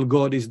 and still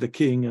God is the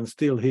king, and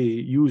still he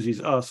uses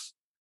us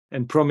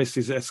and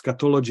promises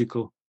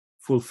eschatological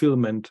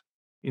fulfillment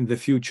in the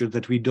future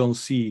that we don't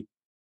see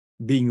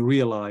being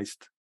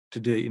realized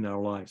today in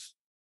our lives.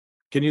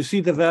 Can you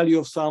see the value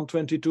of Psalm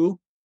 22,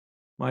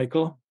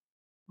 Michael?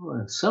 Well,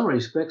 in some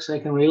respects, I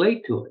can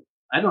relate to it.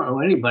 I don't know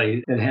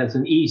anybody that has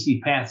an easy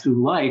path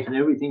through life and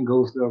everything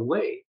goes their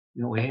way.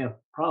 You know, we have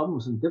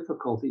problems and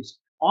difficulties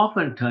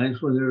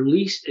oftentimes when they're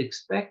least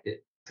expected.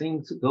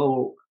 Things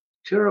go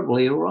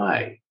terribly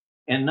awry,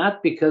 and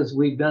not because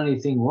we've done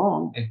anything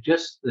wrong. It's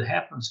just the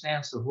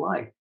happenstance of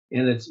life.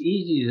 And it's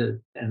easy to,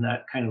 in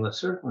that kind of a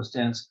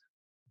circumstance,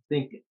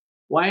 think,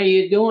 why are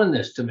you doing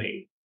this to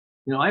me?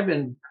 You know, I've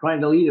been trying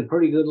to lead a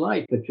pretty good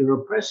life, but you're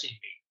oppressing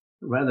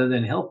me rather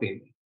than helping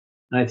me.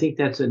 And I think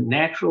that's a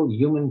natural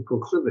human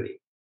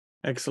proclivity.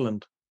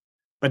 Excellent.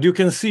 But you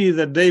can see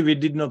that David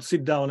did not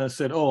sit down and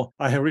said, oh,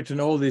 I have written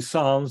all these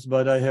Psalms,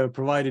 but I have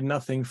provided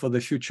nothing for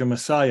the future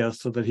Messiah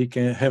so that he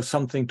can have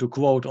something to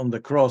quote on the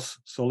cross.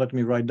 So let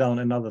me write down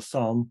another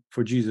Psalm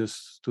for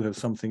Jesus to have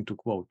something to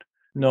quote.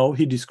 No,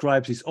 he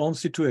describes his own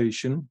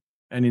situation.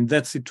 And in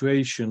that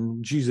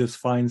situation, Jesus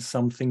finds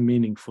something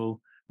meaningful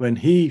when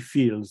he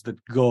feels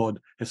that God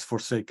has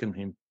forsaken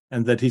him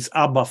and that his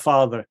Abba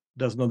Father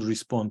does not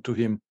respond to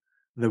him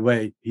the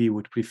way he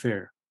would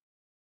prefer.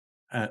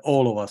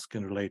 All of us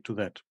can relate to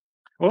that.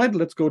 All right,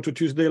 let's go to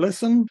Tuesday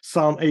lesson,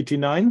 Psalm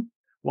 89.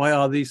 Why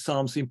are these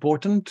Psalms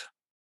important?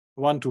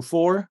 1 to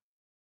 4.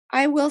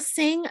 I will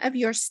sing of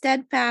your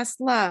steadfast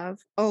love,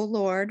 O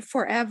Lord,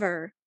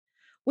 forever.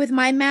 With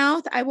my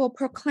mouth, I will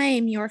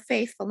proclaim your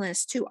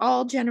faithfulness to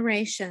all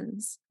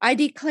generations. I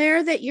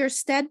declare that your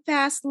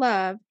steadfast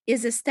love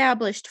is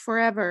established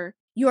forever.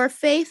 Your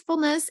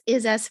faithfulness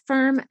is as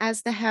firm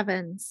as the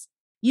heavens.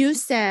 You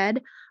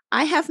said,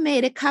 I have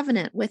made a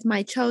covenant with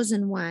my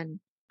chosen one.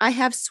 I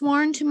have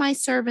sworn to my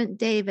servant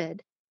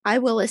David, I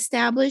will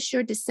establish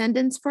your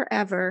descendants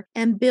forever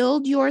and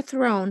build your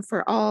throne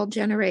for all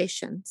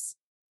generations.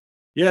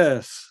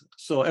 Yes,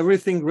 so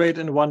everything great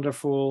and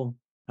wonderful.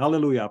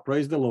 Hallelujah.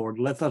 Praise the Lord.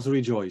 Let us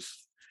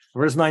rejoice.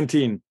 Verse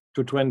 19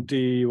 to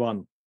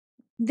 21.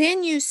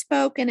 Then you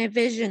spoke in a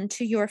vision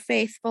to your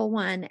faithful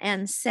one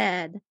and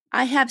said,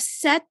 I have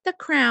set the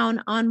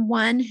crown on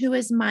one who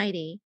is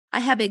mighty. I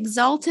have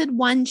exalted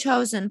one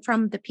chosen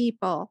from the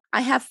people.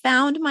 I have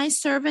found my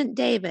servant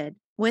David.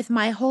 With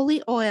my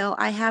holy oil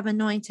I have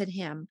anointed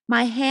him.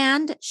 My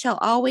hand shall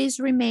always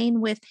remain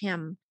with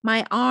him.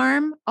 My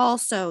arm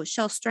also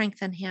shall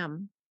strengthen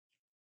him.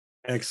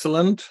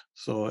 Excellent.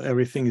 So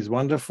everything is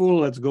wonderful.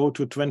 Let's go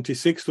to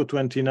 26 to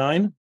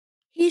 29.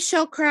 He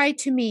shall cry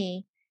to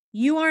me,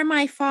 you are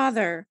my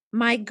Father,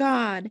 my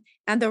God,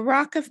 and the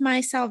rock of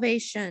my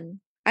salvation.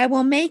 I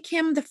will make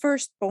him the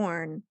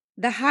firstborn,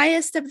 the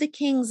highest of the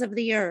kings of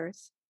the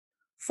earth.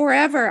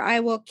 Forever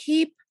I will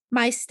keep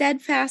my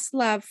steadfast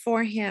love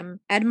for him,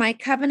 and my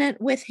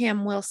covenant with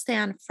him will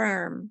stand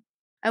firm.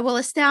 I will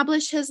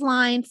establish his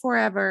line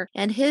forever,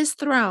 and his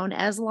throne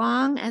as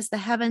long as the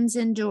heavens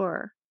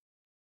endure.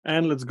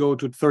 And let's go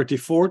to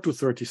 34 to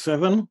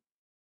 37.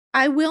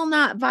 I will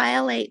not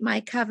violate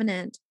my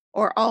covenant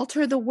or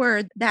alter the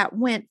word that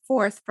went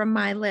forth from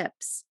my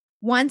lips.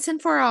 Once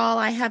and for all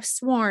I have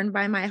sworn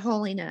by my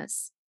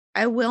holiness.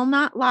 I will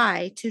not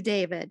lie to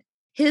David.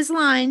 His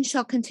line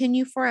shall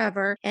continue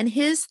forever, and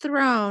his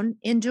throne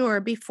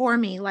endure before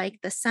me like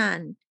the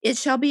sun. It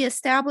shall be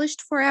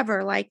established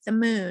forever like the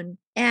moon,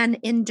 an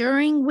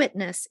enduring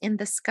witness in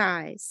the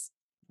skies.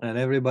 And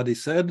everybody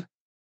said,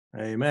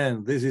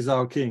 Amen. This is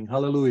our King.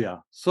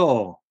 Hallelujah.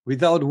 So,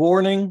 without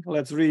warning,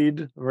 let's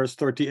read verse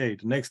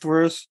 38. Next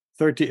verse,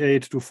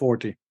 38 to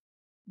 40.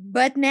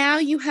 But now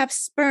you have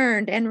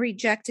spurned and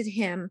rejected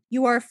him.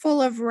 You are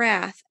full of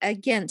wrath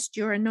against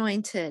your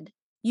anointed.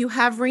 You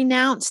have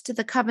renounced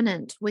the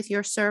covenant with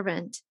your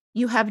servant.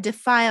 You have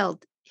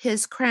defiled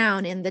his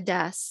crown in the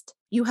dust.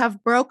 You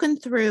have broken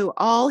through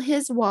all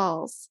his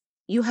walls.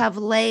 You have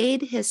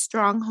laid his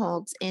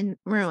strongholds in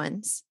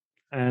ruins.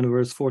 And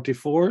verse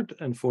 44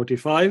 and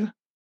 45.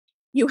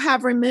 You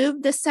have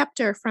removed the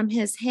scepter from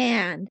his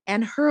hand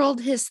and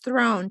hurled his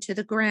throne to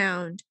the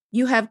ground.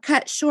 You have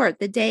cut short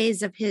the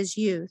days of his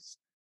youth.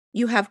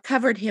 You have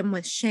covered him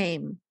with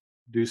shame.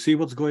 Do you see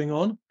what's going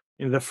on?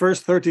 In the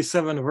first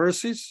 37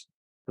 verses,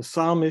 the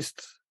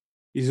psalmist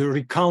is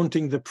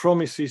recounting the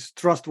promises,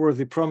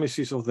 trustworthy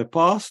promises of the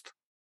past,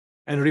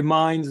 and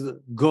reminds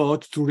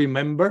God to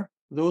remember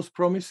those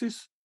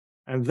promises.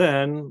 And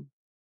then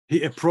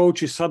he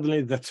approaches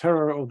suddenly the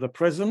terror of the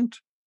present,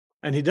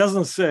 and he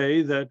doesn't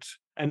say that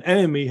an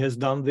enemy has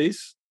done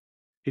this.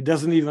 He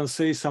doesn't even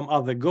say some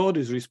other God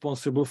is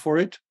responsible for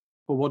it,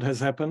 for what has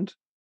happened.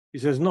 He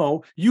says,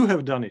 no, you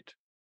have done it.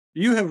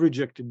 You have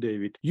rejected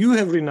David. You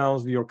have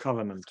renounced your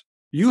covenant.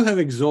 You have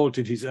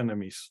exalted his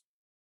enemies.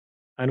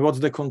 And what's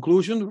the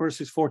conclusion?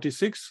 Verses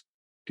 46,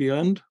 the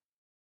end.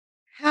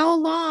 How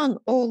long,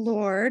 O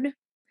Lord,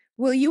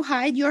 will you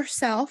hide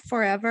yourself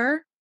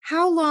forever?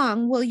 How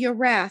long will your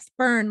wrath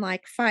burn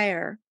like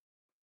fire?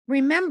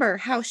 Remember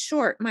how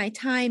short my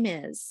time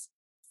is.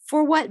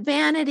 For what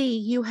vanity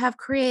you have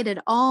created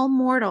all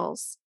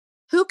mortals.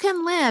 Who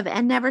can live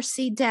and never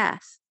see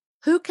death?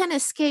 Who can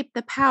escape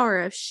the power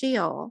of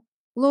Sheol?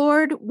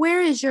 Lord,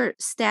 where is your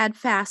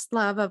steadfast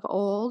love of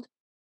old,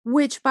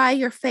 which by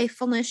your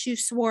faithfulness you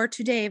swore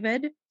to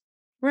David?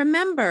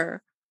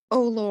 Remember,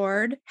 O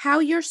Lord, how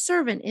your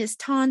servant is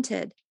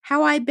taunted,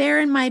 how I bear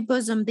in my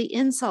bosom the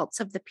insults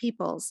of the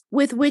peoples,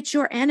 with which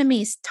your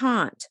enemies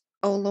taunt,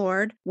 O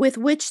Lord, with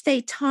which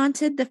they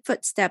taunted the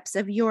footsteps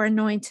of your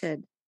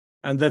anointed.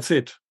 And that's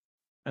it.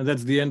 And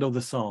that's the end of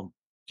the psalm.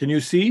 Can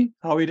you see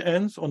how it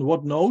ends? On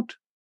what note?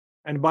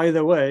 And by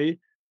the way,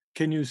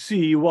 can you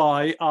see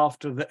why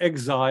after the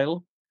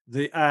exile,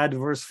 they add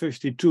verse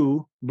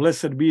 52,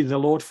 blessed be the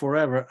Lord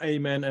forever,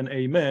 amen and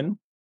amen,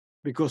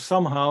 because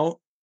somehow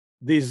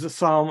this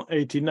Psalm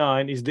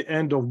 89 is the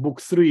end of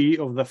book 3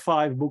 of the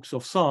 5 books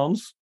of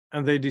Psalms,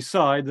 and they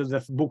decide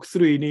that book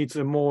 3 needs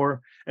a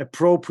more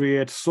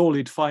appropriate,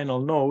 solid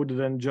final note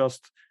than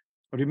just,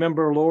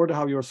 remember, Lord,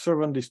 how your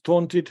servant is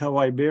taunted, how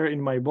I bear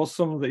in my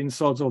bosom the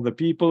insults of the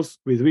peoples,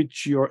 with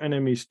which your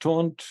enemies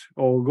taunt,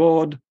 O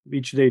God,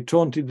 which they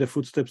taunted the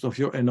footsteps of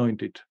your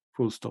anointed.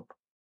 Full stop.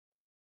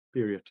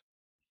 Period.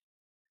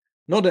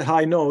 Not a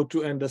high note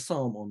to end a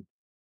psalm on.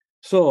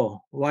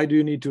 So, why do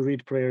you need to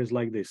read prayers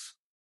like this?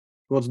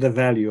 What's the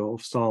value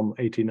of Psalm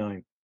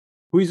 89?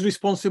 Who is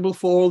responsible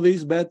for all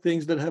these bad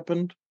things that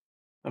happened,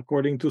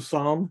 according to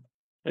Psalm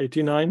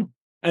 89?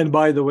 And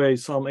by the way,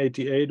 Psalm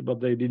 88,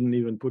 but they didn't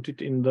even put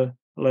it in the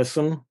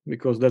lesson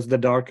because that's the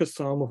darkest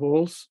psalm of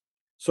all.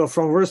 So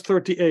from verse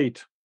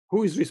 38,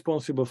 who is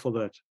responsible for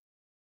that?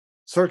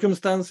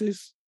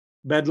 Circumstances?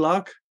 Bad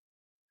luck?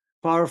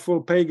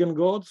 Powerful pagan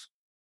gods?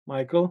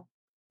 Michael?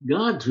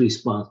 God's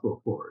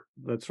responsible for it.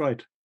 That's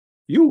right.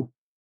 You.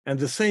 And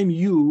the same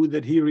you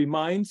that he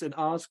reminds and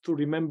asks to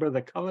remember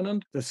the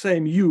covenant, the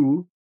same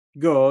you,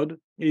 God,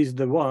 is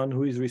the one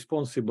who is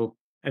responsible.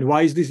 And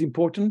why is this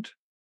important?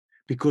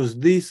 Because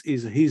this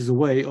is his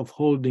way of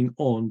holding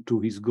on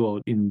to his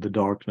God in the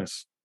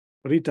darkness.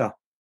 Rita.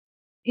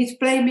 He's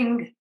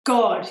blaming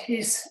God.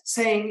 He's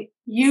saying,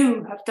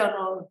 you have done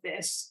all of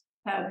this.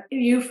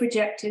 You've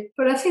rejected.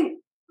 But I think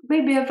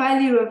maybe a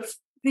value of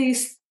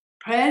these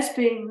prayers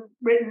being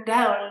written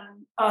down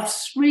and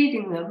us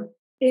reading them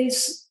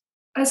is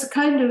as a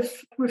kind of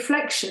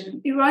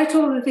reflection. You write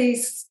all of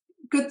these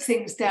good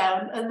things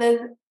down, and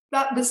then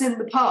that was in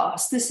the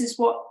past. This is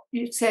what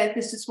you said,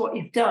 this is what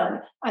you've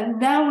done. And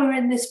now we're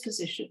in this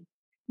position.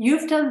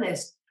 You've done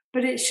this,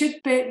 but it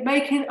should be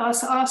making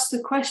us ask the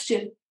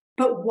question,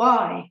 but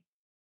why?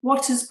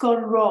 What has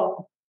gone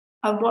wrong?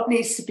 And what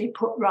needs to be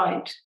put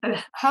right?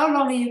 And how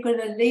long are you going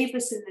to leave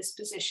us in this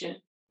position?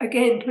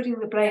 Again, putting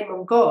the blame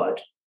on God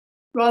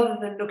rather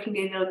than looking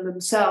in on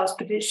themselves,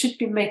 but it should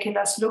be making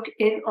us look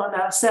in on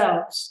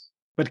ourselves.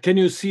 But can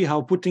you see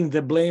how putting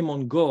the blame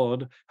on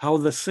God, how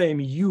the same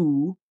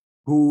you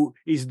who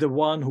is the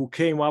one who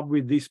came up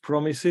with these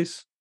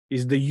promises,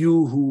 is the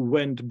you who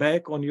went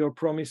back on your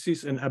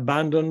promises and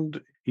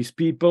abandoned his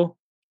people,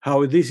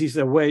 how this is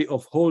a way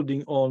of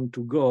holding on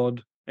to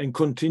God and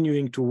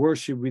continuing to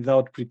worship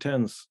without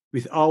pretense,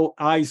 with our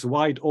eyes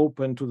wide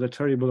open to the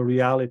terrible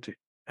reality.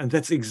 And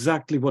that's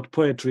exactly what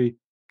poetry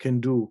can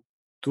do,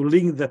 to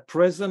link the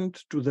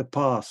present to the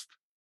past,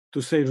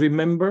 to say,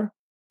 remember,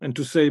 and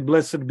to say,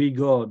 blessed be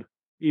God,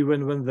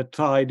 even when the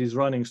tide is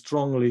running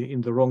strongly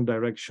in the wrong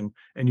direction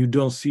and you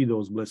don't see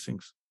those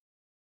blessings.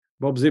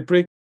 Bob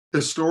Zipprick?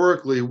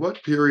 Historically,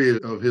 what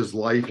period of his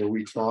life are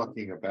we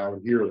talking about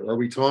here? Are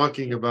we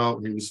talking about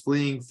when he was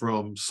fleeing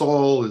from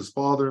Saul, his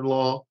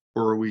father-in-law?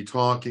 Or are we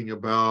talking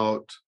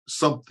about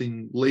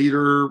something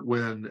later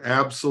when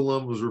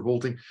Absalom was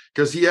revolting?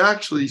 Because he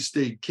actually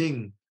stayed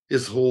king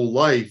his whole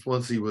life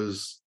once he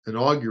was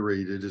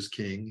inaugurated as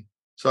king.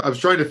 So I was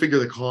trying to figure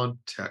the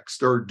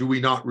context, or do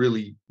we not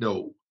really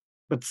know?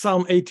 But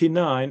Psalm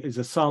 89 is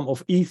a psalm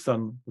of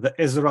Ethan, the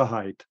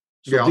Ezrahite.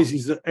 So Yeah. this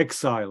is the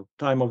exile,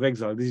 time of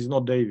exile. This is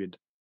not David.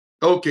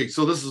 Okay,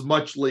 so this is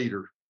much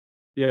later.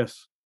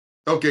 Yes.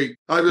 Okay,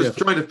 I was Yes.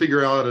 trying to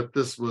figure out if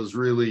this was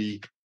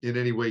really in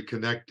any way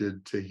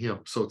connected to him.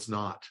 So it's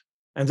not.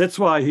 And that's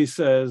why he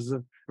says,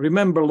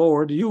 remember,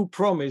 Lord, you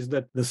promised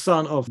that the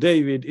son of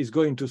David is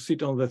going to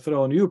sit on the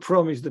throne. You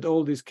promised that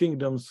all these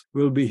kingdoms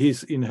will be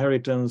his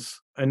inheritance.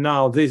 And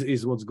now this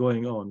is what's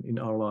going on in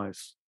our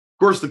lives.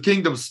 Of course, the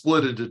kingdom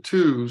split into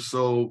two.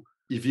 So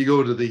if you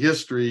go to the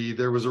history,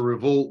 there was a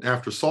revolt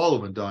after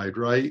Solomon died,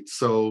 right?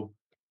 So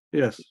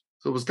Yes.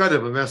 it was kind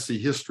of a messy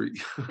history.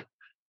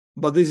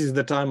 But this is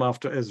the time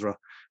after Ezra.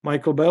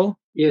 Michael Bell?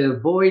 It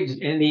avoids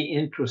any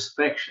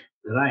introspection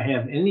that I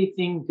have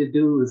anything to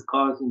do with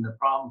causing the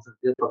problems and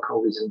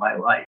difficulties in my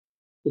life.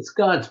 It's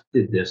God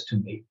did this to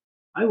me.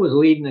 I was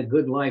leading a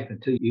good life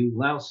until you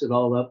loused it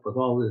all up with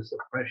all this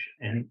oppression.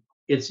 And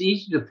it's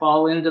easy to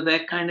fall into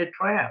that kind of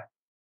trap.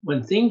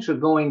 When things are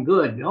going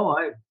good,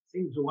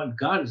 things are when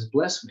God has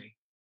blessed me.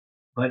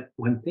 But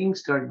when things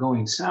start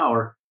going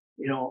sour,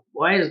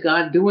 why is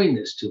God doing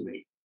this to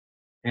me?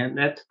 And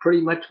that's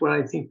pretty much what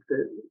I think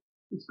that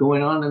is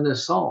going on in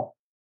this psalm.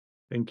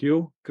 Thank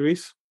you.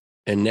 Chris?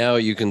 And now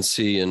you can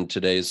see in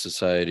today's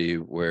society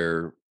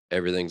where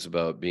everything's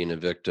about being a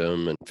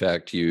victim. In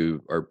fact,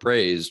 you are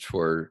praised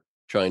for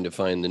trying to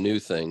find the new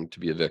thing to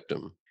be a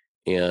victim.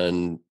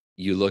 And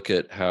you look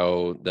at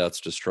how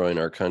that's destroying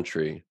our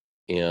country.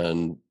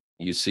 And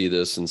you see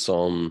this in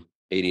Psalm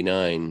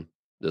 89,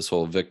 this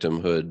whole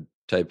victimhood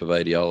type of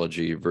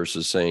ideology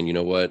versus saying, you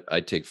know what, I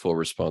take full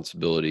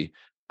responsibility.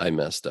 I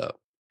messed up.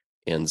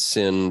 And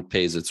sin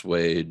pays its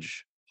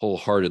wage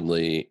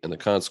wholeheartedly, and the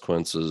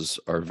consequences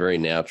are very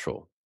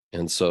natural.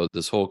 And so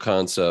this whole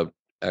concept,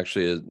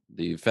 actually,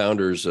 the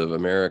founders of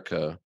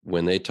America,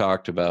 when they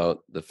talked about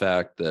the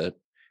fact that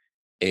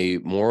a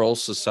moral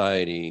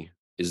society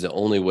is the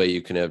only way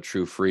you can have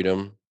true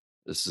freedom,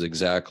 this is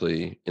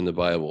exactly in the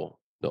Bible.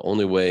 The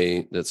only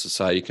way that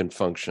society can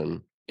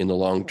function in the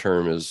long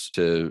term is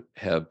to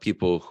have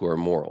people who are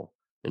moral,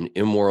 and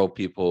immoral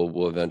people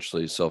will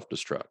eventually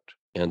self-destruct.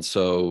 And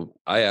so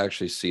I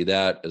actually see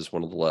that as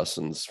one of the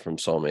lessons from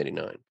Psalm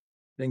 89.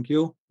 Thank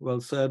you.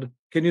 Well said.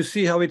 Can you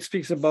see how it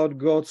speaks about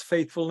God's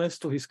faithfulness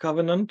to his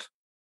covenant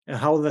and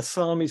how the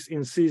psalmist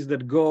insists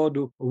that God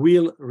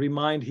will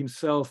remind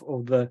himself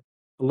of the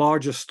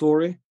larger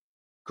story?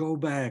 Go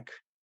back,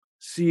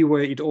 see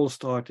where it all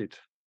started,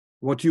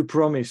 what you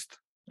promised,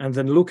 and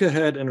then look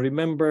ahead and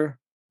remember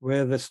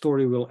where the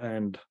story will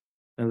end.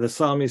 And the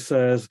psalmist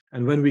says,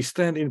 and when we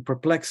stand in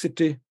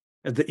perplexity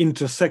at the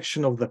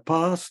intersection of the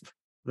past,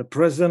 the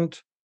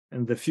present,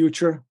 and the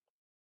future,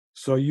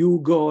 so you,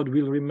 God,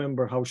 will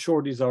remember how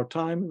short is our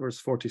time, verse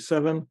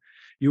 47.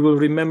 You will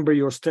remember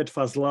your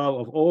steadfast love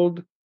of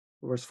old,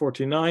 verse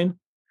 49.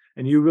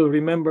 And you will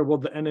remember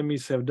what the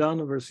enemies have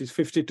done, verses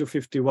 50 to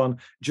 51.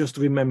 Just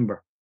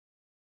remember.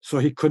 So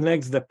he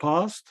connects the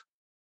past,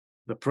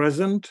 the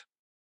present,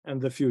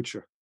 and the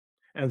future.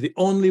 And the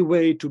only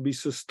way to be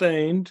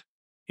sustained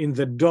in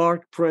the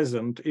dark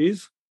present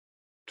is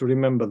to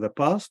remember the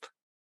past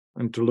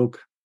and to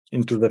look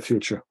into the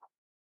future.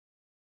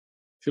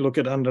 If you look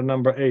at under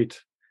number 8,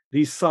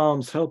 these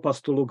psalms help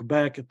us to look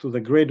back to the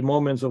great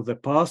moments of the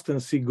past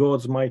and see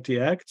God's mighty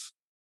acts,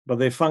 but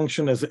they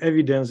function as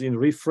evidence in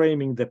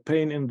reframing the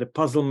pain and the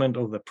puzzlement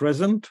of the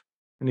present.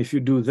 And if you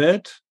do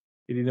that,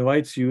 it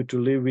invites you to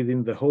live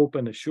within the hope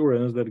and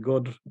assurance that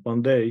God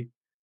one day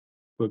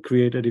will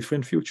create a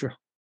different future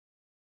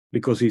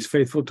because he's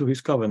faithful to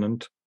his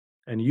covenant,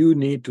 and you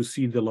need to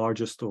see the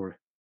larger story.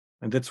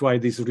 And that's why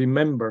this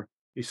remember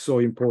is so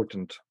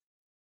important.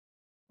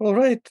 All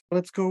right,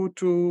 let's go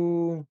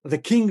to the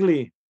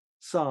kingly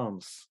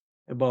psalms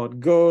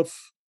about God's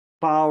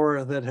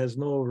power that has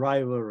no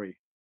rivalry.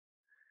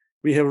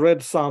 We have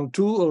read Psalm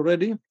 2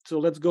 already, so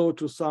let's go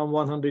to Psalm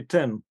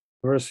 110,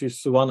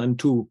 verses 1 and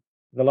 2.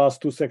 The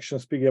last two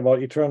sections speak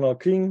about eternal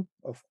king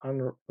of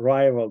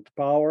unrivaled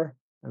power,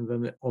 and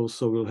then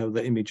also we'll have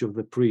the image of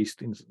the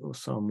priest in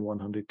Psalm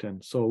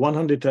 110. So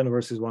 110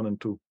 verses 1 and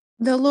 2.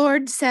 The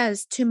Lord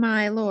says to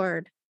my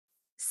Lord,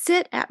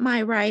 sit at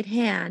my right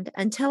hand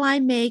until I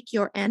make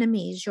your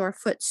enemies your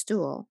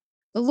footstool.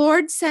 The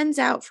Lord sends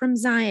out from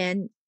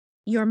Zion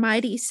your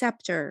mighty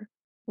scepter.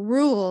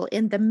 Rule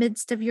in the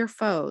midst of your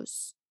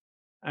foes.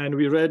 And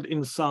we read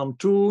in Psalm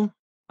 2,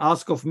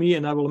 ask of me,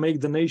 and I will make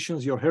the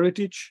nations your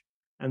heritage,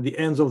 and the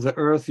ends of the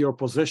earth your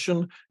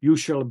possession. You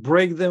shall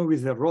break them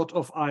with a rod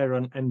of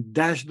iron and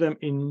dash them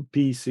in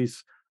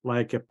pieces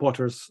like a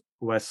potter's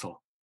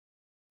vessel.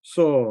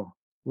 So,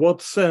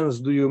 what sense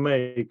do you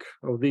make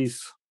of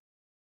these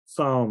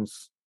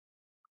Psalms,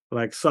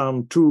 like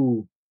Psalm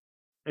 2,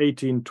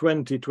 18,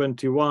 20,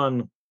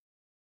 21,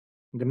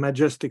 the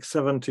majestic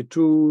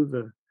 72,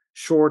 the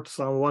short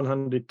Psalm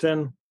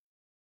 110?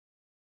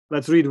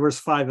 Let's read verse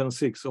 5 and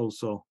 6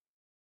 also.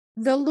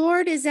 The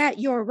Lord is at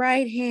your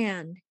right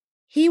hand.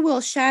 He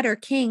will shatter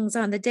kings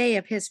on the day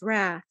of his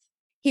wrath.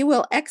 He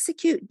will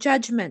execute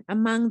judgment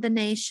among the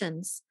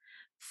nations.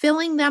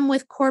 Filling them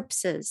with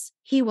corpses,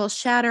 he will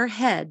shatter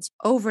heads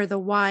over the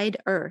wide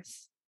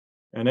earth.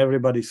 And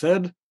everybody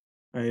said,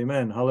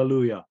 Amen,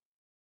 hallelujah.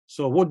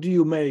 So what do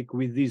you make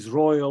with these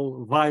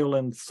royal,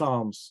 violent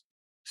psalms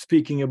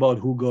speaking about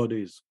who God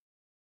is?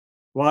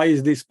 Why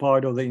is this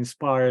part of the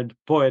inspired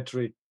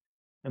poetry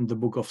and the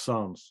book of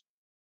Psalms?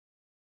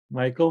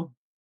 Michael?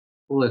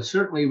 Well, it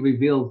certainly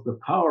reveals the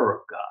power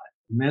of God,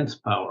 immense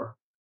power,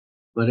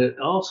 but it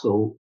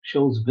also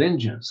shows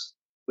vengeance,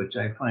 which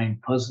I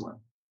find puzzling.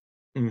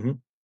 Mm-hmm.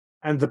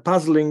 And the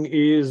puzzling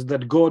is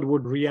that God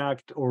would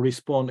react or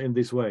respond in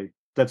this way.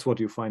 That's what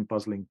you find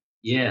puzzling.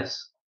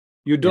 Yes.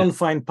 You don't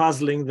find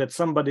puzzling that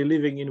somebody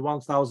living in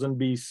 1000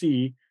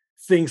 BC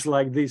thinks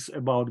like this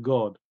about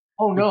God.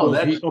 Oh, no.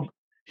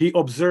 He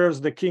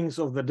observes the kings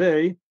of the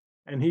day,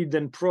 and he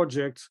then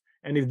projects,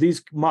 and if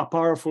these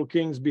powerful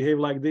kings behave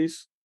like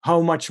this,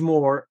 how much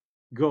more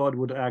God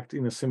would act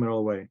in a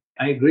similar way.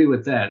 I agree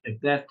with that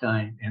at that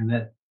time, and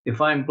that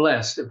if I'm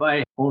blessed, if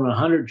I own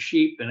 100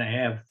 sheep and I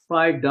have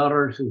 5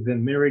 daughters who've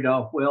been married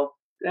off well,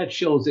 that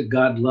shows that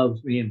God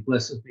loves me and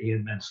blesses me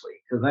immensely,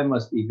 because I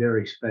must be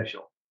very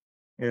special.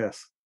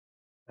 Yes.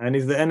 And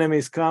if the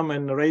enemies come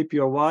and rape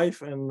your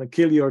wife and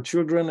kill your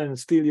children and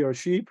steal your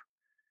sheep,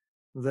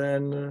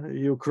 then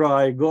you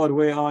cry, God,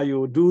 where are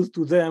you? Do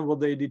to them what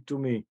they did to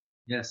me.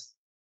 Yes.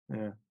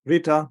 Yeah.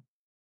 Rita?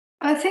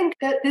 I think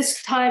at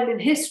this time in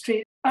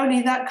history,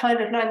 only that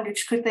kind of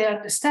language could they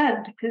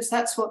understand, because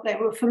that's what they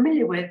were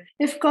familiar with.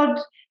 If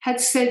God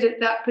had said at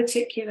that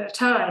particular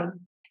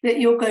time that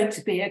you're going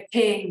to be a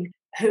king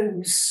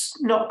who's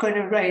not going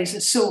to raise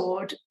a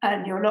sword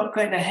and you're not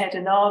going to head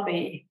an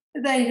army,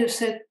 they'd have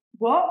said,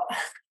 what?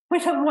 We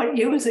don't want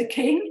you as a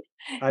king.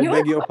 I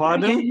beg your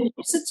pardon?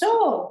 At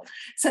all.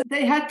 So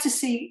they had to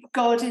see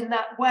God in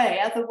that way.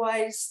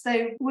 Otherwise,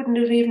 they wouldn't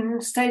have even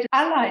stayed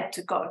allied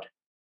to God.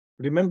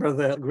 Remember,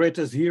 the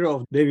greatest hero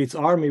of David's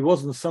army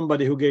wasn't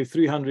somebody who gave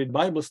 300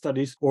 Bible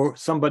studies or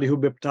somebody who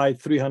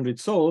baptized 300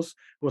 souls,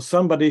 was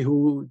somebody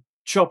who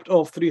chopped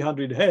off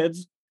 300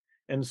 heads,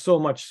 and so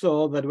much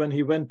so that when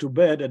he went to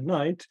bed at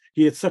night,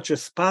 he had such a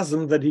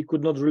spasm that he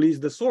could not release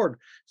the sword.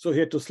 So he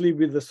had to sleep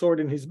with the sword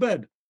in his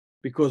bed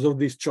because of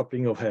this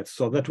chopping of heads.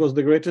 So that was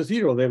the greatest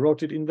hero. They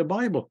wrote it in the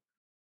Bible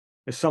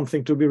as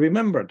something to be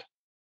remembered.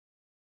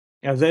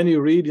 And then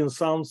you read in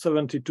Psalm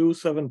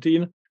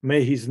 72:17,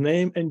 may his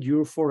name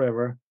endure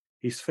forever,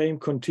 his fame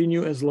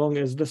continue as long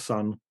as the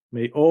sun.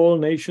 May all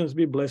nations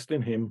be blessed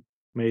in him.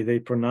 May they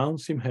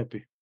pronounce him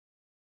happy.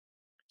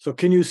 So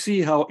can you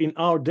see how in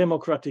our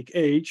democratic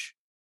age,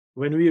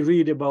 when we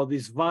read about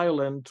these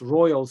violent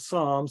royal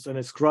psalms and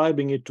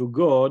ascribing it to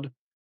God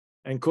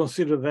and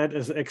consider that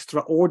as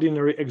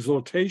extraordinary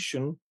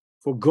exaltation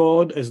for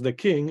God as the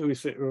king, we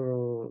say,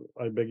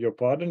 I beg your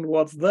pardon,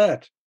 what's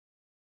that?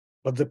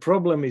 But the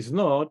problem is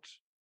not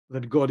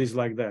that God is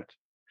like that.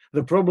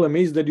 The problem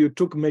is that you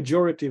took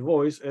majority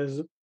voice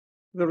as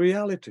the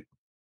reality,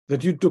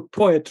 that you took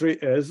poetry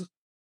as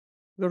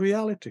the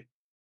reality.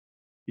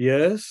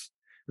 Yes,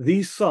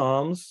 these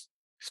psalms,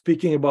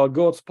 speaking about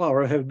God's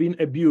power, have been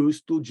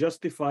abused to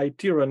justify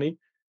tyranny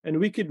and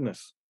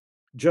wickedness,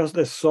 just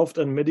as soft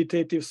and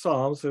meditative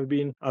psalms have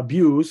been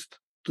abused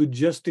to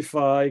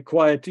justify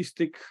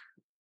quietistic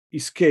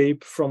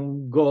escape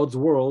from God's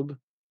world,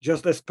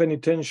 just as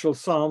penitential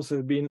psalms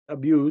have been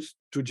abused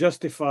to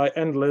justify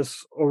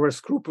endless,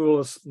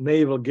 over-scrupulous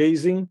navel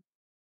gazing,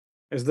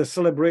 as the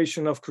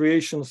celebration of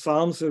creation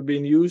psalms have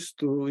been used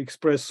to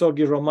express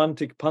soggy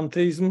romantic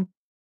pantheism.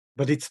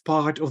 But it's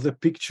part of the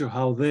picture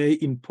how they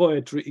in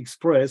poetry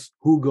express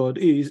who God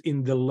is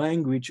in the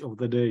language of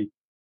the day.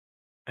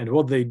 And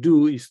what they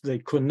do is they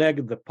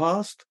connect the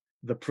past,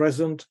 the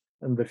present,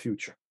 and the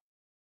future.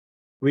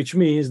 Which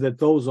means that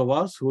those of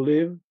us who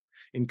live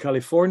in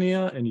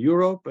California and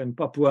Europe and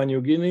Papua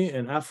New Guinea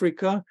and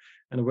Africa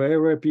and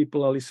wherever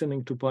people are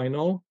listening to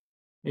Paino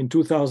in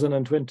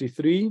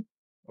 2023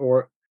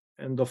 or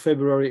end of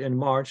February and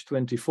March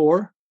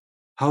 24,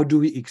 how do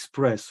we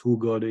express who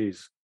God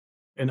is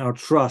and our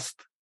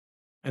trust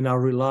and our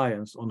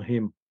reliance on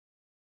him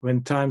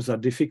when times are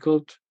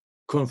difficult,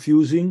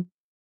 confusing,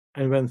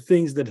 and when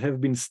things that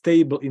have been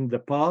stable in the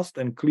past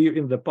and clear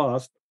in the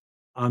past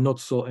are not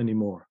so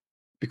anymore?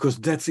 Because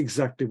that's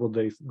exactly what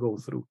they go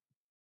through.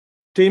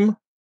 Tim?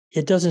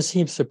 It doesn't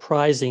seem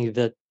surprising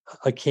that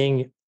a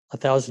king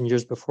 1,000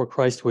 years before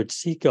Christ would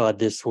see God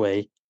this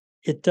way.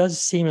 It does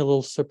seem a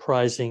little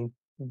surprising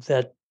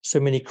that so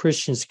many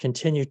Christians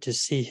continue to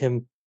see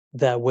him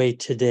that way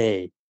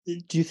today.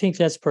 Do you think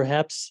that's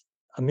perhaps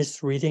a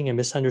misreading, a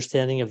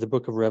misunderstanding of the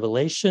book of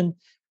Revelation,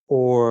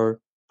 or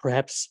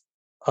perhaps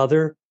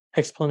other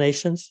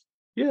explanations?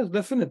 Yes,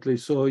 definitely.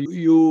 So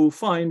you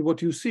find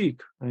what you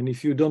seek. And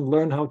if you don't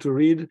learn how to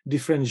read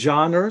different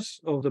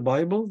genres of the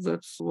Bible,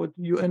 that's what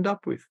you end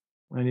up with.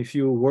 And if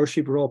you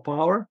worship raw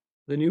power,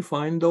 then you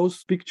find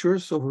those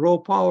pictures of raw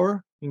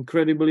power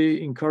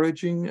incredibly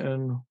encouraging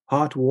and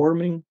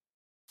heartwarming.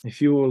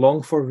 If you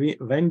long for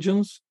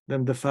vengeance,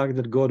 then the fact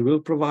that God will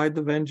provide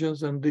the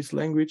vengeance and this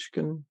language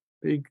can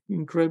be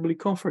incredibly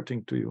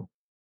comforting to you.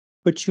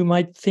 But you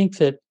might think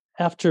that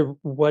after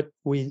what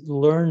we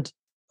learned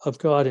of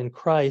God in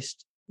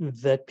Christ,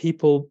 that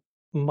people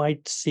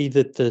might see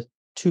that the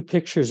two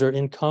pictures are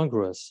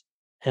incongruous.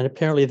 And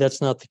apparently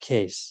that's not the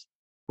case.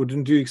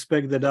 Wouldn't you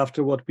expect that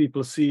after what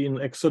people see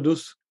in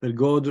Exodus, that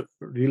God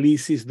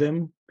releases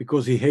them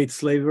because he hates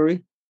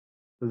slavery?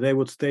 That they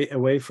would stay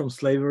away from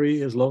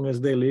slavery as long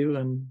as they live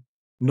and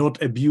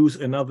not abuse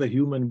another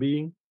human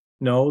being?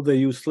 No, they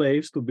use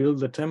slaves to build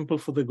the temple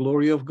for the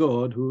glory of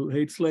God who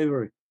hates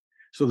slavery,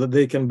 so that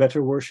they can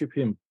better worship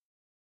him.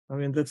 I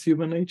mean, that's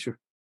human nature.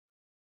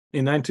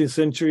 In 19th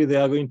century, they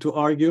are going to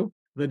argue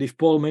that if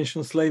Paul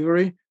mentions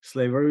slavery,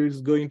 slavery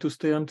is going to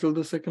stay until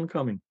the second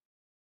coming.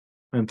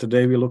 And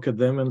today we look at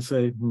them and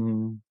say,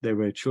 they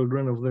were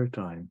children of their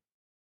time.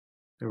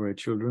 They were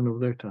children of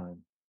their time.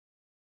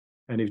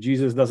 And if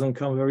Jesus doesn't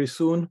come very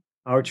soon,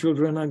 our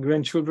children and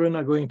grandchildren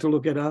are going to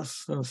look at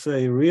us and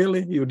say,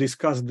 really? You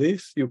discussed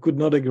this? You could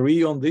not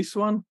agree on this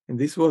one? And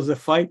this was a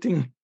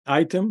fighting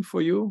item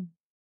for you?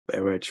 They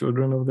were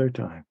children of their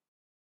time.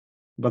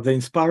 But the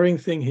inspiring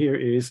thing here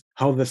is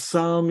how the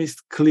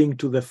psalmists cling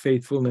to the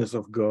faithfulness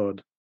of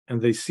God,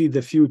 and they see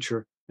the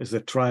future as a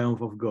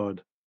triumph of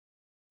God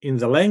in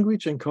the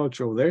language and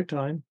culture of their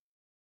time,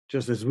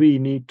 just as we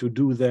need to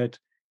do that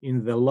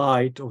in the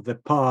light of the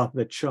path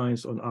that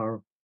shines on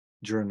our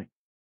journey.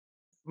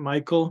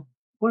 Michael?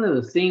 One of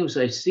the themes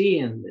I see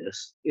in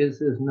this is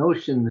this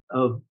notion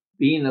of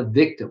being a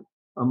victim,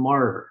 a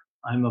martyr.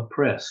 I'm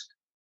oppressed.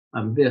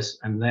 I'm this,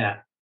 I'm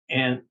that.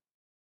 And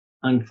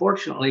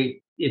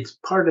unfortunately, it's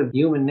part of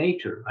human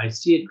nature. I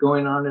see it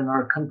going on in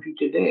our country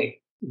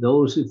today.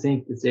 Those who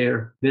think that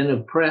they've been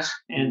oppressed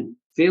and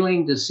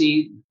failing to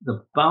see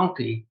the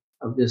bounty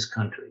of this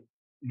country.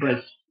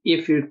 But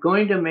if you're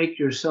going to make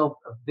yourself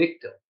a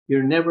victim,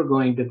 you're never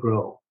going to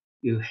grow.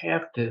 You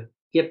have to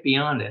get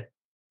beyond it.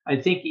 I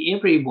think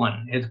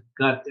everyone has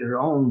got their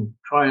own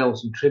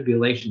trials and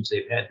tribulations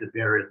they've had to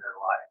bear in their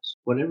lives,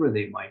 whatever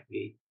they might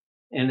be.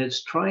 And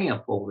it's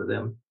triumph over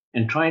them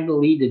and trying to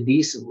lead a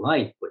decent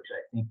life, which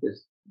I think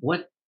is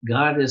what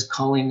God is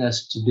calling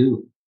us to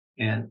do.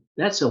 And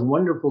that's a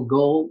wonderful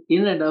goal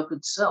in and of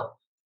itself.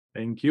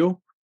 Thank you.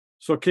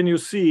 So can you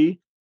see,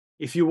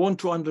 if you want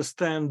to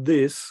understand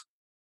this,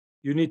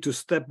 you need to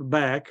step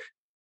back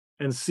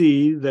and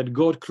see that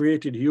God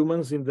created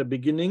humans in the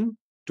beginning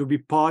to be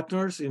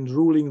partners in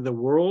ruling the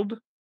world.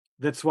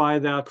 That's why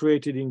they are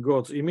created in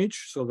God's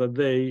image, so that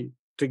they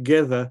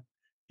together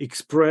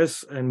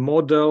express and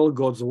model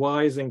God's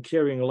wise and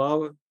caring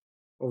love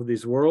of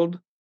this world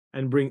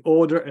and bring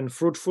order and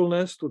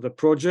fruitfulness to the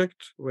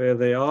project where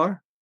they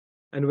are.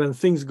 And when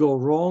things go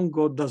wrong,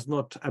 God does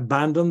not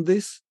abandon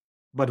this,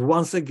 but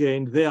once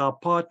again, they are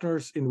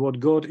partners in what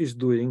God is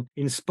doing,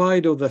 in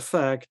spite of the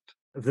fact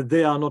that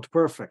they are not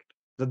perfect,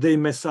 that they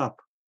mess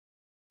up,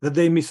 that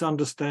they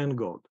misunderstand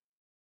God.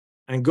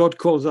 And God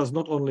calls us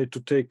not only to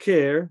take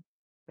care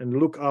and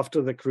look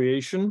after the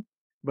creation,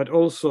 but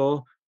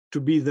also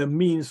to be the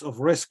means of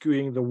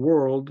rescuing the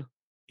world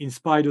in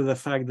spite of the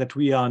fact that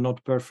we are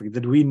not perfect,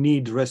 that we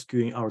need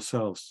rescuing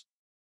ourselves.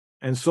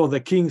 And so the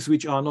kings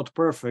which are not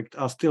perfect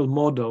are still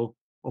model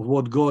of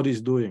what God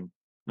is doing.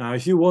 Now,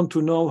 if you want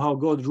to know how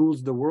God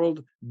rules the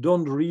world,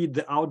 don't read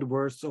the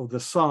outbursts of the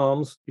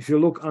Psalms. If you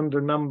look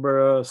under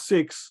number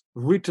 6,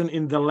 written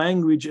in the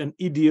language and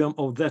idiom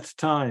of that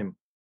time,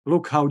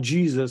 look how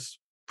Jesus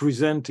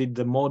presented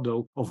the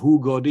model of who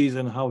God is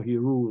and how he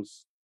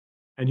rules.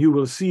 And you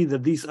will see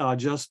that these are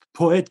just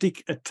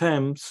poetic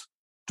attempts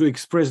to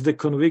express the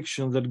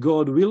conviction that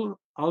God will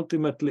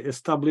ultimately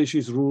establish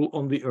his rule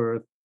on the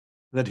earth,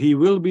 that he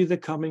will be the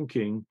coming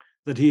king,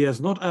 that he has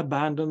not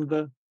abandoned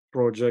the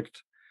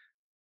project.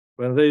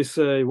 When they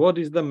say, what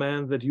is the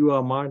man that you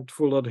are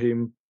mindful of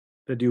him,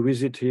 that you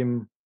visit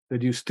him,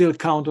 that you still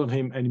count on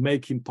him and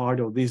make him part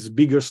of this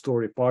bigger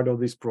story, part of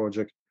this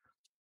project,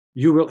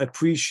 you will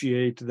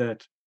appreciate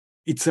that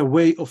it's a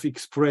way of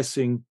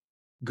expressing,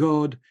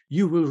 God,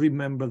 you will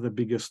remember the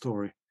bigger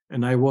story,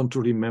 and I want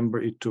to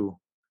remember it too.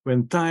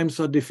 When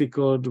times are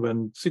difficult,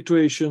 when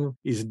situation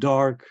is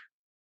dark,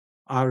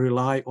 I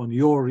rely on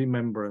your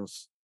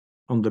remembrance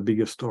on the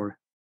bigger story.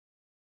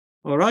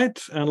 All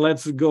right, and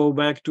let's go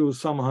back to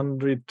Psalm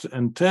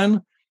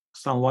 110,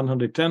 Psalm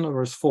 110,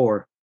 verse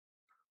 4.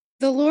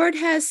 The Lord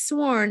has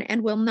sworn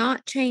and will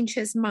not change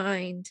his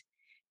mind.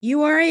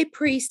 You are a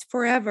priest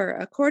forever,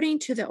 according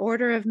to the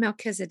order of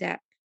Melchizedek.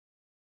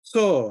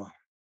 So,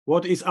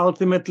 what is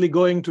ultimately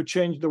going to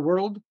change the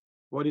world?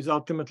 What is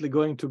ultimately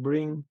going to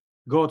bring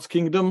God's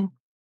kingdom,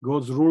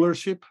 God's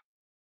rulership?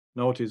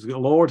 Notice, the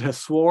Lord has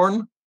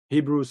sworn.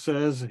 Hebrews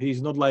says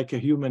he's not like a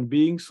human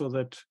being, so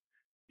that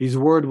his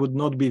word would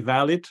not be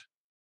valid.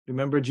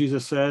 Remember,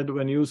 Jesus said,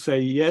 when you say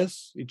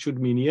yes, it should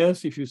mean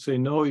yes. If you say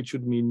no, it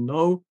should mean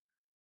no.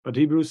 But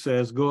Hebrews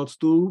says God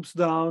stoops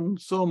down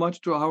so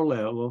much to our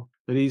level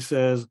that he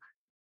says,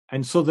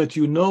 And so that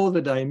you know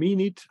that I mean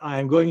it, I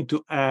am going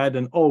to add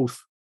an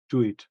oath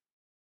to it,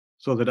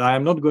 so that I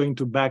am not going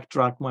to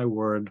backtrack my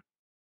word.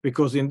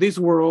 Because in this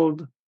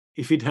world,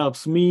 if it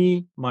helps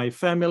me, my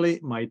family,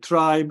 my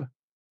tribe,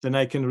 then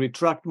I can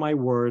retract my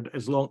word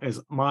as long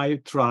as my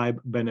tribe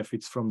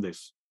benefits from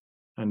this.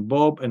 And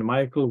Bob and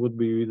Michael would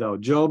be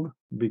without job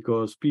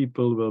because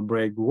people will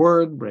break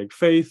word, break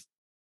faith.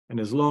 And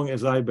as long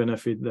as I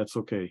benefit, that's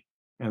okay.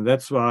 And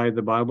that's why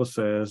the Bible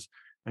says,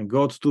 and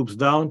God stoops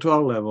down to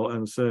our level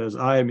and says,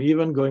 I am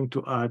even going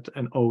to add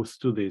an oath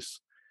to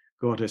this.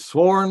 God has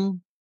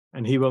sworn,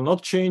 and he will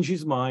not change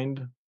his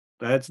mind.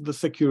 That's the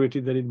security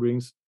that it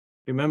brings.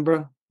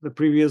 Remember the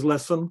previous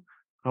lesson,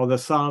 how the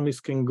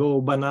psalmist can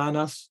go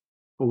bananas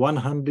for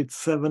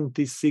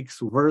 176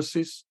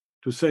 verses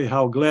to say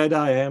how glad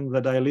I am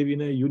that I live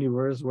in a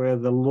universe where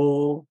the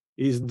law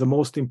is the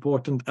most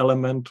important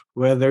element,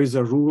 where there is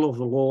a rule of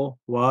the law.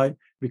 Why?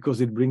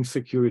 Because it brings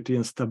security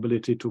and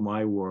stability to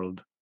my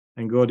world.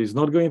 And God is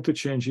not going to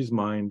change his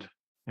mind.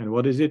 And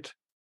what is it?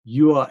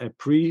 You are a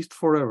priest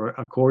forever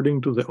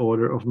according to the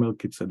order of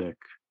Melchizedek.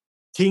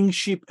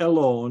 Kingship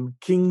alone,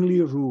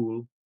 kingly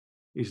rule,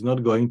 is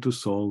not going to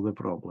solve the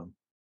problem.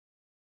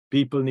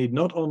 People need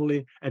not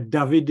only a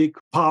Davidic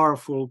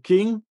powerful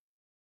king,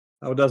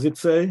 how does it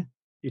say?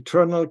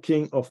 Eternal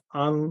king of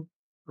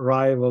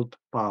unrivaled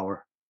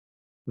power.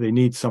 They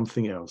need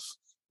something else.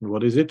 And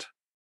what is it?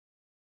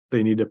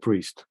 They need a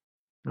priest.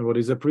 And what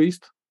is a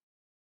priest?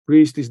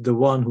 Priest is the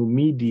one who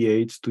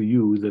mediates to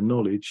you the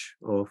knowledge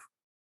of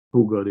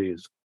who God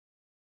is.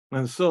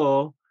 And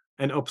so,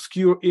 an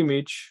obscure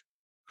image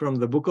from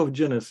the book of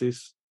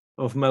Genesis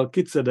of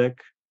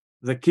Melchizedek,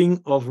 the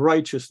king of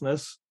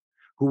righteousness,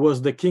 who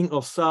was the king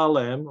of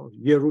Salem, of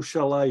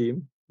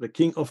Yerushalayim, the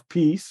king of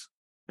peace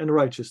and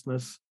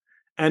righteousness,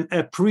 and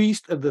a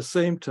priest at the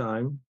same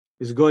time,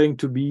 is going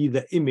to be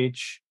the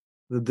image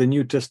that the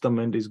New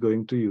Testament is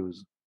going to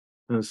use.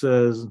 And it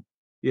says,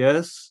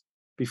 yes,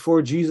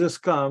 before Jesus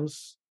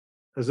comes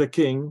as a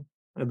king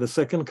at the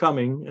second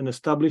coming and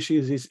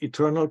establishes his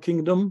eternal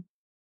kingdom,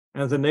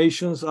 and the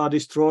nations are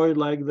destroyed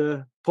like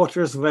the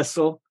potter's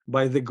vessel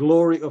by the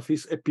glory of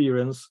his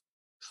appearance,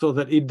 so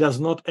that it does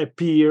not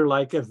appear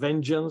like a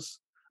vengeance.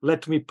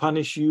 Let me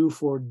punish you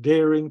for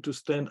daring to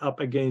stand up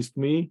against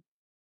me,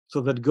 so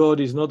that God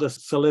is not a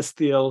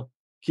celestial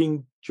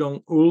King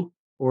Jong-il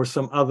or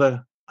some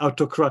other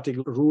autocratic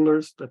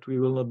rulers that we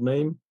will not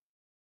name.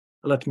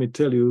 Let me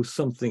tell you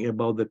something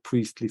about the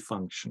priestly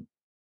function.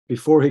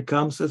 Before he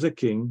comes as a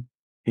king,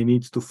 he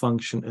needs to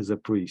function as a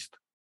priest.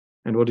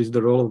 And what is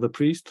the role of the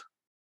priest?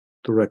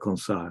 To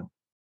reconcile,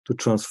 to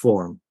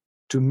transform,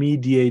 to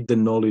mediate the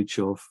knowledge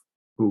of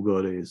who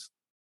God is.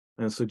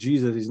 And so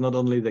Jesus is not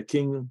only the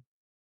king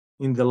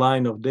in the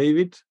line of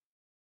David,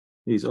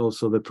 he's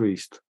also the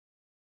priest.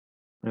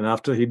 And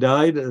after he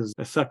died as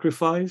a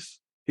sacrifice,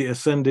 he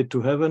ascended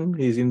to heaven.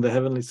 He's in the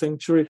heavenly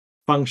sanctuary,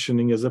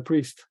 functioning as a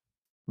priest.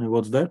 And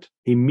what's that?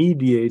 He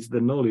mediates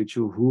the knowledge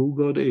of who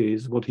God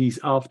is, what he's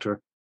after,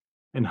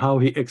 and how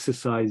he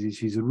exercises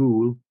his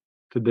rule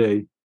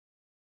today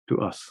to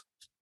us.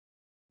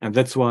 And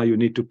that's why you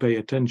need to pay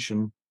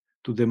attention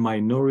to the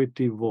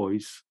minority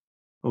voice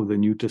of the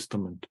New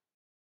Testament.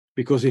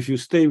 Because if you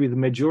stay with the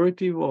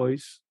majority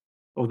voice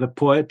of the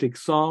poetic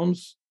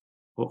Psalms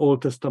or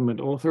Old Testament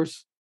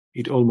authors,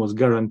 it almost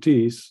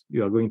guarantees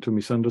you are going to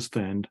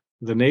misunderstand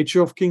the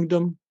nature of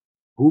kingdom,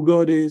 who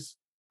God is,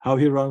 how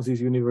he runs his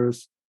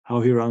universe,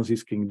 how he runs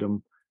his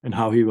kingdom, and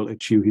how he will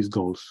achieve his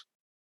goals.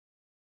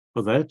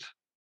 For that,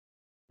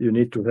 you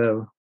need to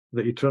have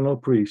the eternal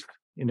priest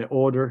in the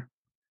order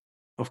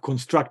of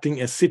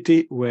constructing a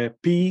city where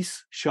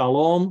peace,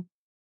 shalom,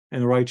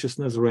 and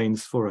righteousness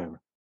reigns forever.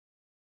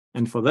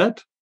 And for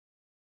that,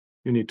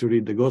 you need to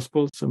read the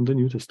Gospels and the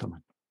New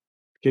Testament.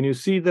 Can you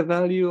see the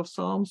value of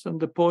Psalms and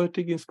the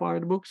poetic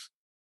inspired books?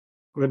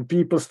 When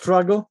people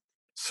struggle,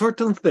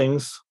 certain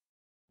things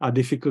are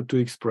difficult to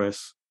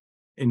express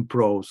in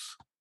prose,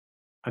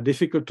 are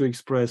difficult to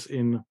express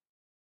in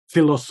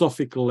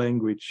philosophical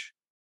language,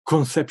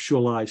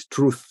 conceptualized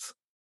truth.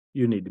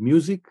 You need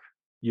music,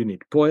 you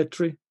need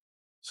poetry,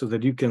 so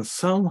that you can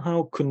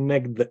somehow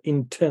connect the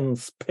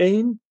intense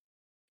pain,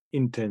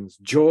 intense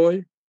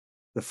joy,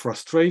 the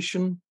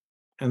frustration,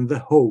 and the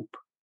hope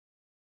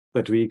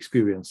that we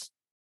experience.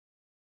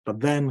 But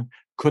then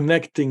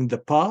connecting the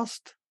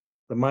past,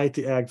 the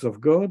mighty acts of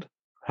God,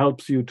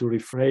 helps you to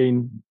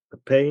refrain the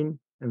pain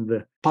and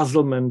the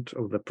puzzlement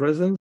of the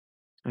present,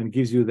 and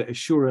gives you the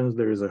assurance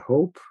there is a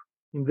hope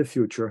in the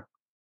future,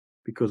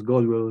 because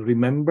God will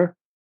remember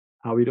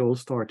how it all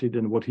started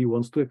and what he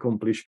wants to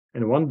accomplish.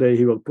 And one day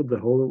he will put the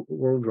whole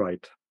world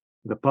right.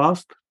 The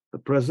past, the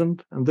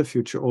present, and the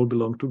future all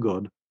belong to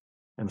God.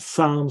 And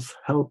Psalms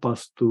help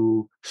us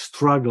to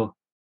struggle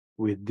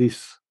with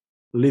this,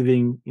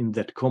 living in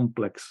that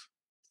complex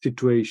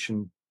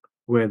situation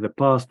where the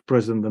past,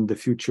 present, and the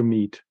future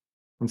meet.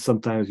 And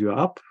sometimes you are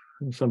up,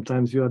 and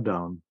sometimes you are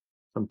down.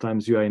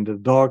 Sometimes you are in the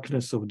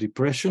darkness of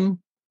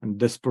depression and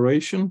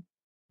desperation,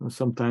 and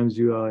sometimes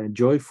you are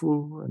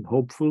joyful and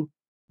hopeful.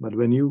 But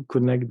when you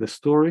connect the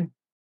story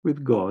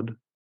with God,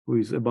 who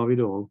is above it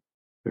all,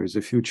 there is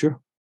a future.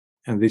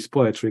 And this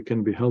poetry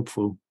can be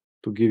helpful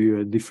to give you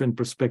a different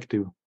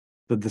perspective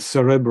that the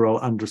cerebral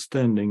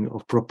understanding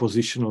of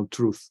propositional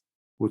truth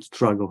would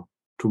struggle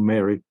to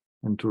marry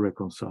and to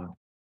reconcile.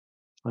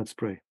 Let's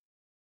pray.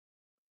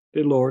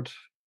 Dear Lord,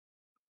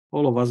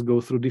 all of us go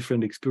through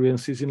different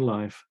experiences in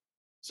life.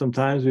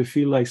 Sometimes we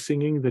feel like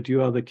singing that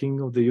you are the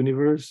King of the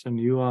universe and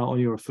you are on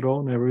your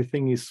throne.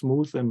 Everything is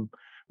smooth and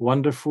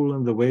wonderful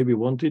in the way we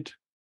want it.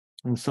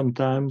 And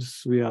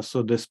sometimes we are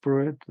so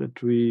desperate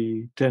that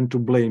we tend to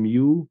blame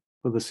you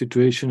for the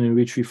situation in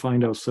which we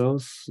find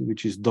ourselves,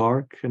 which is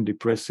dark and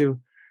depressive,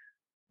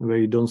 where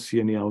you don't see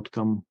any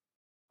outcome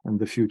in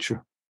the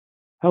future.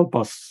 Help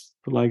us,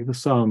 like the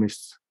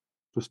psalmists,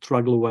 to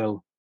struggle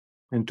well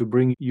and to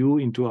bring you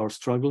into our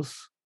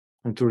struggles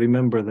and to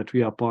remember that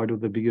we are part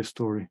of the bigger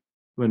story.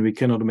 When we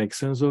cannot make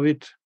sense of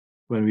it,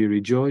 when we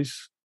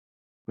rejoice,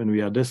 when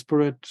we are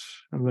desperate,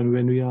 and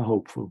when we are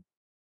hopeful.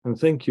 And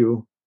thank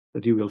you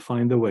that you will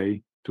find a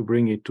way to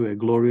bring it to a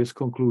glorious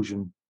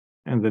conclusion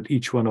and that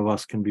each one of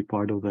us can be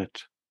part of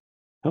that.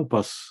 Help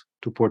us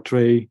to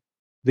portray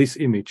this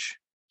image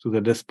to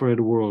the desperate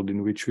world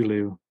in which we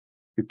live.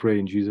 We pray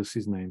in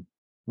Jesus' name.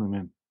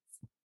 Amen.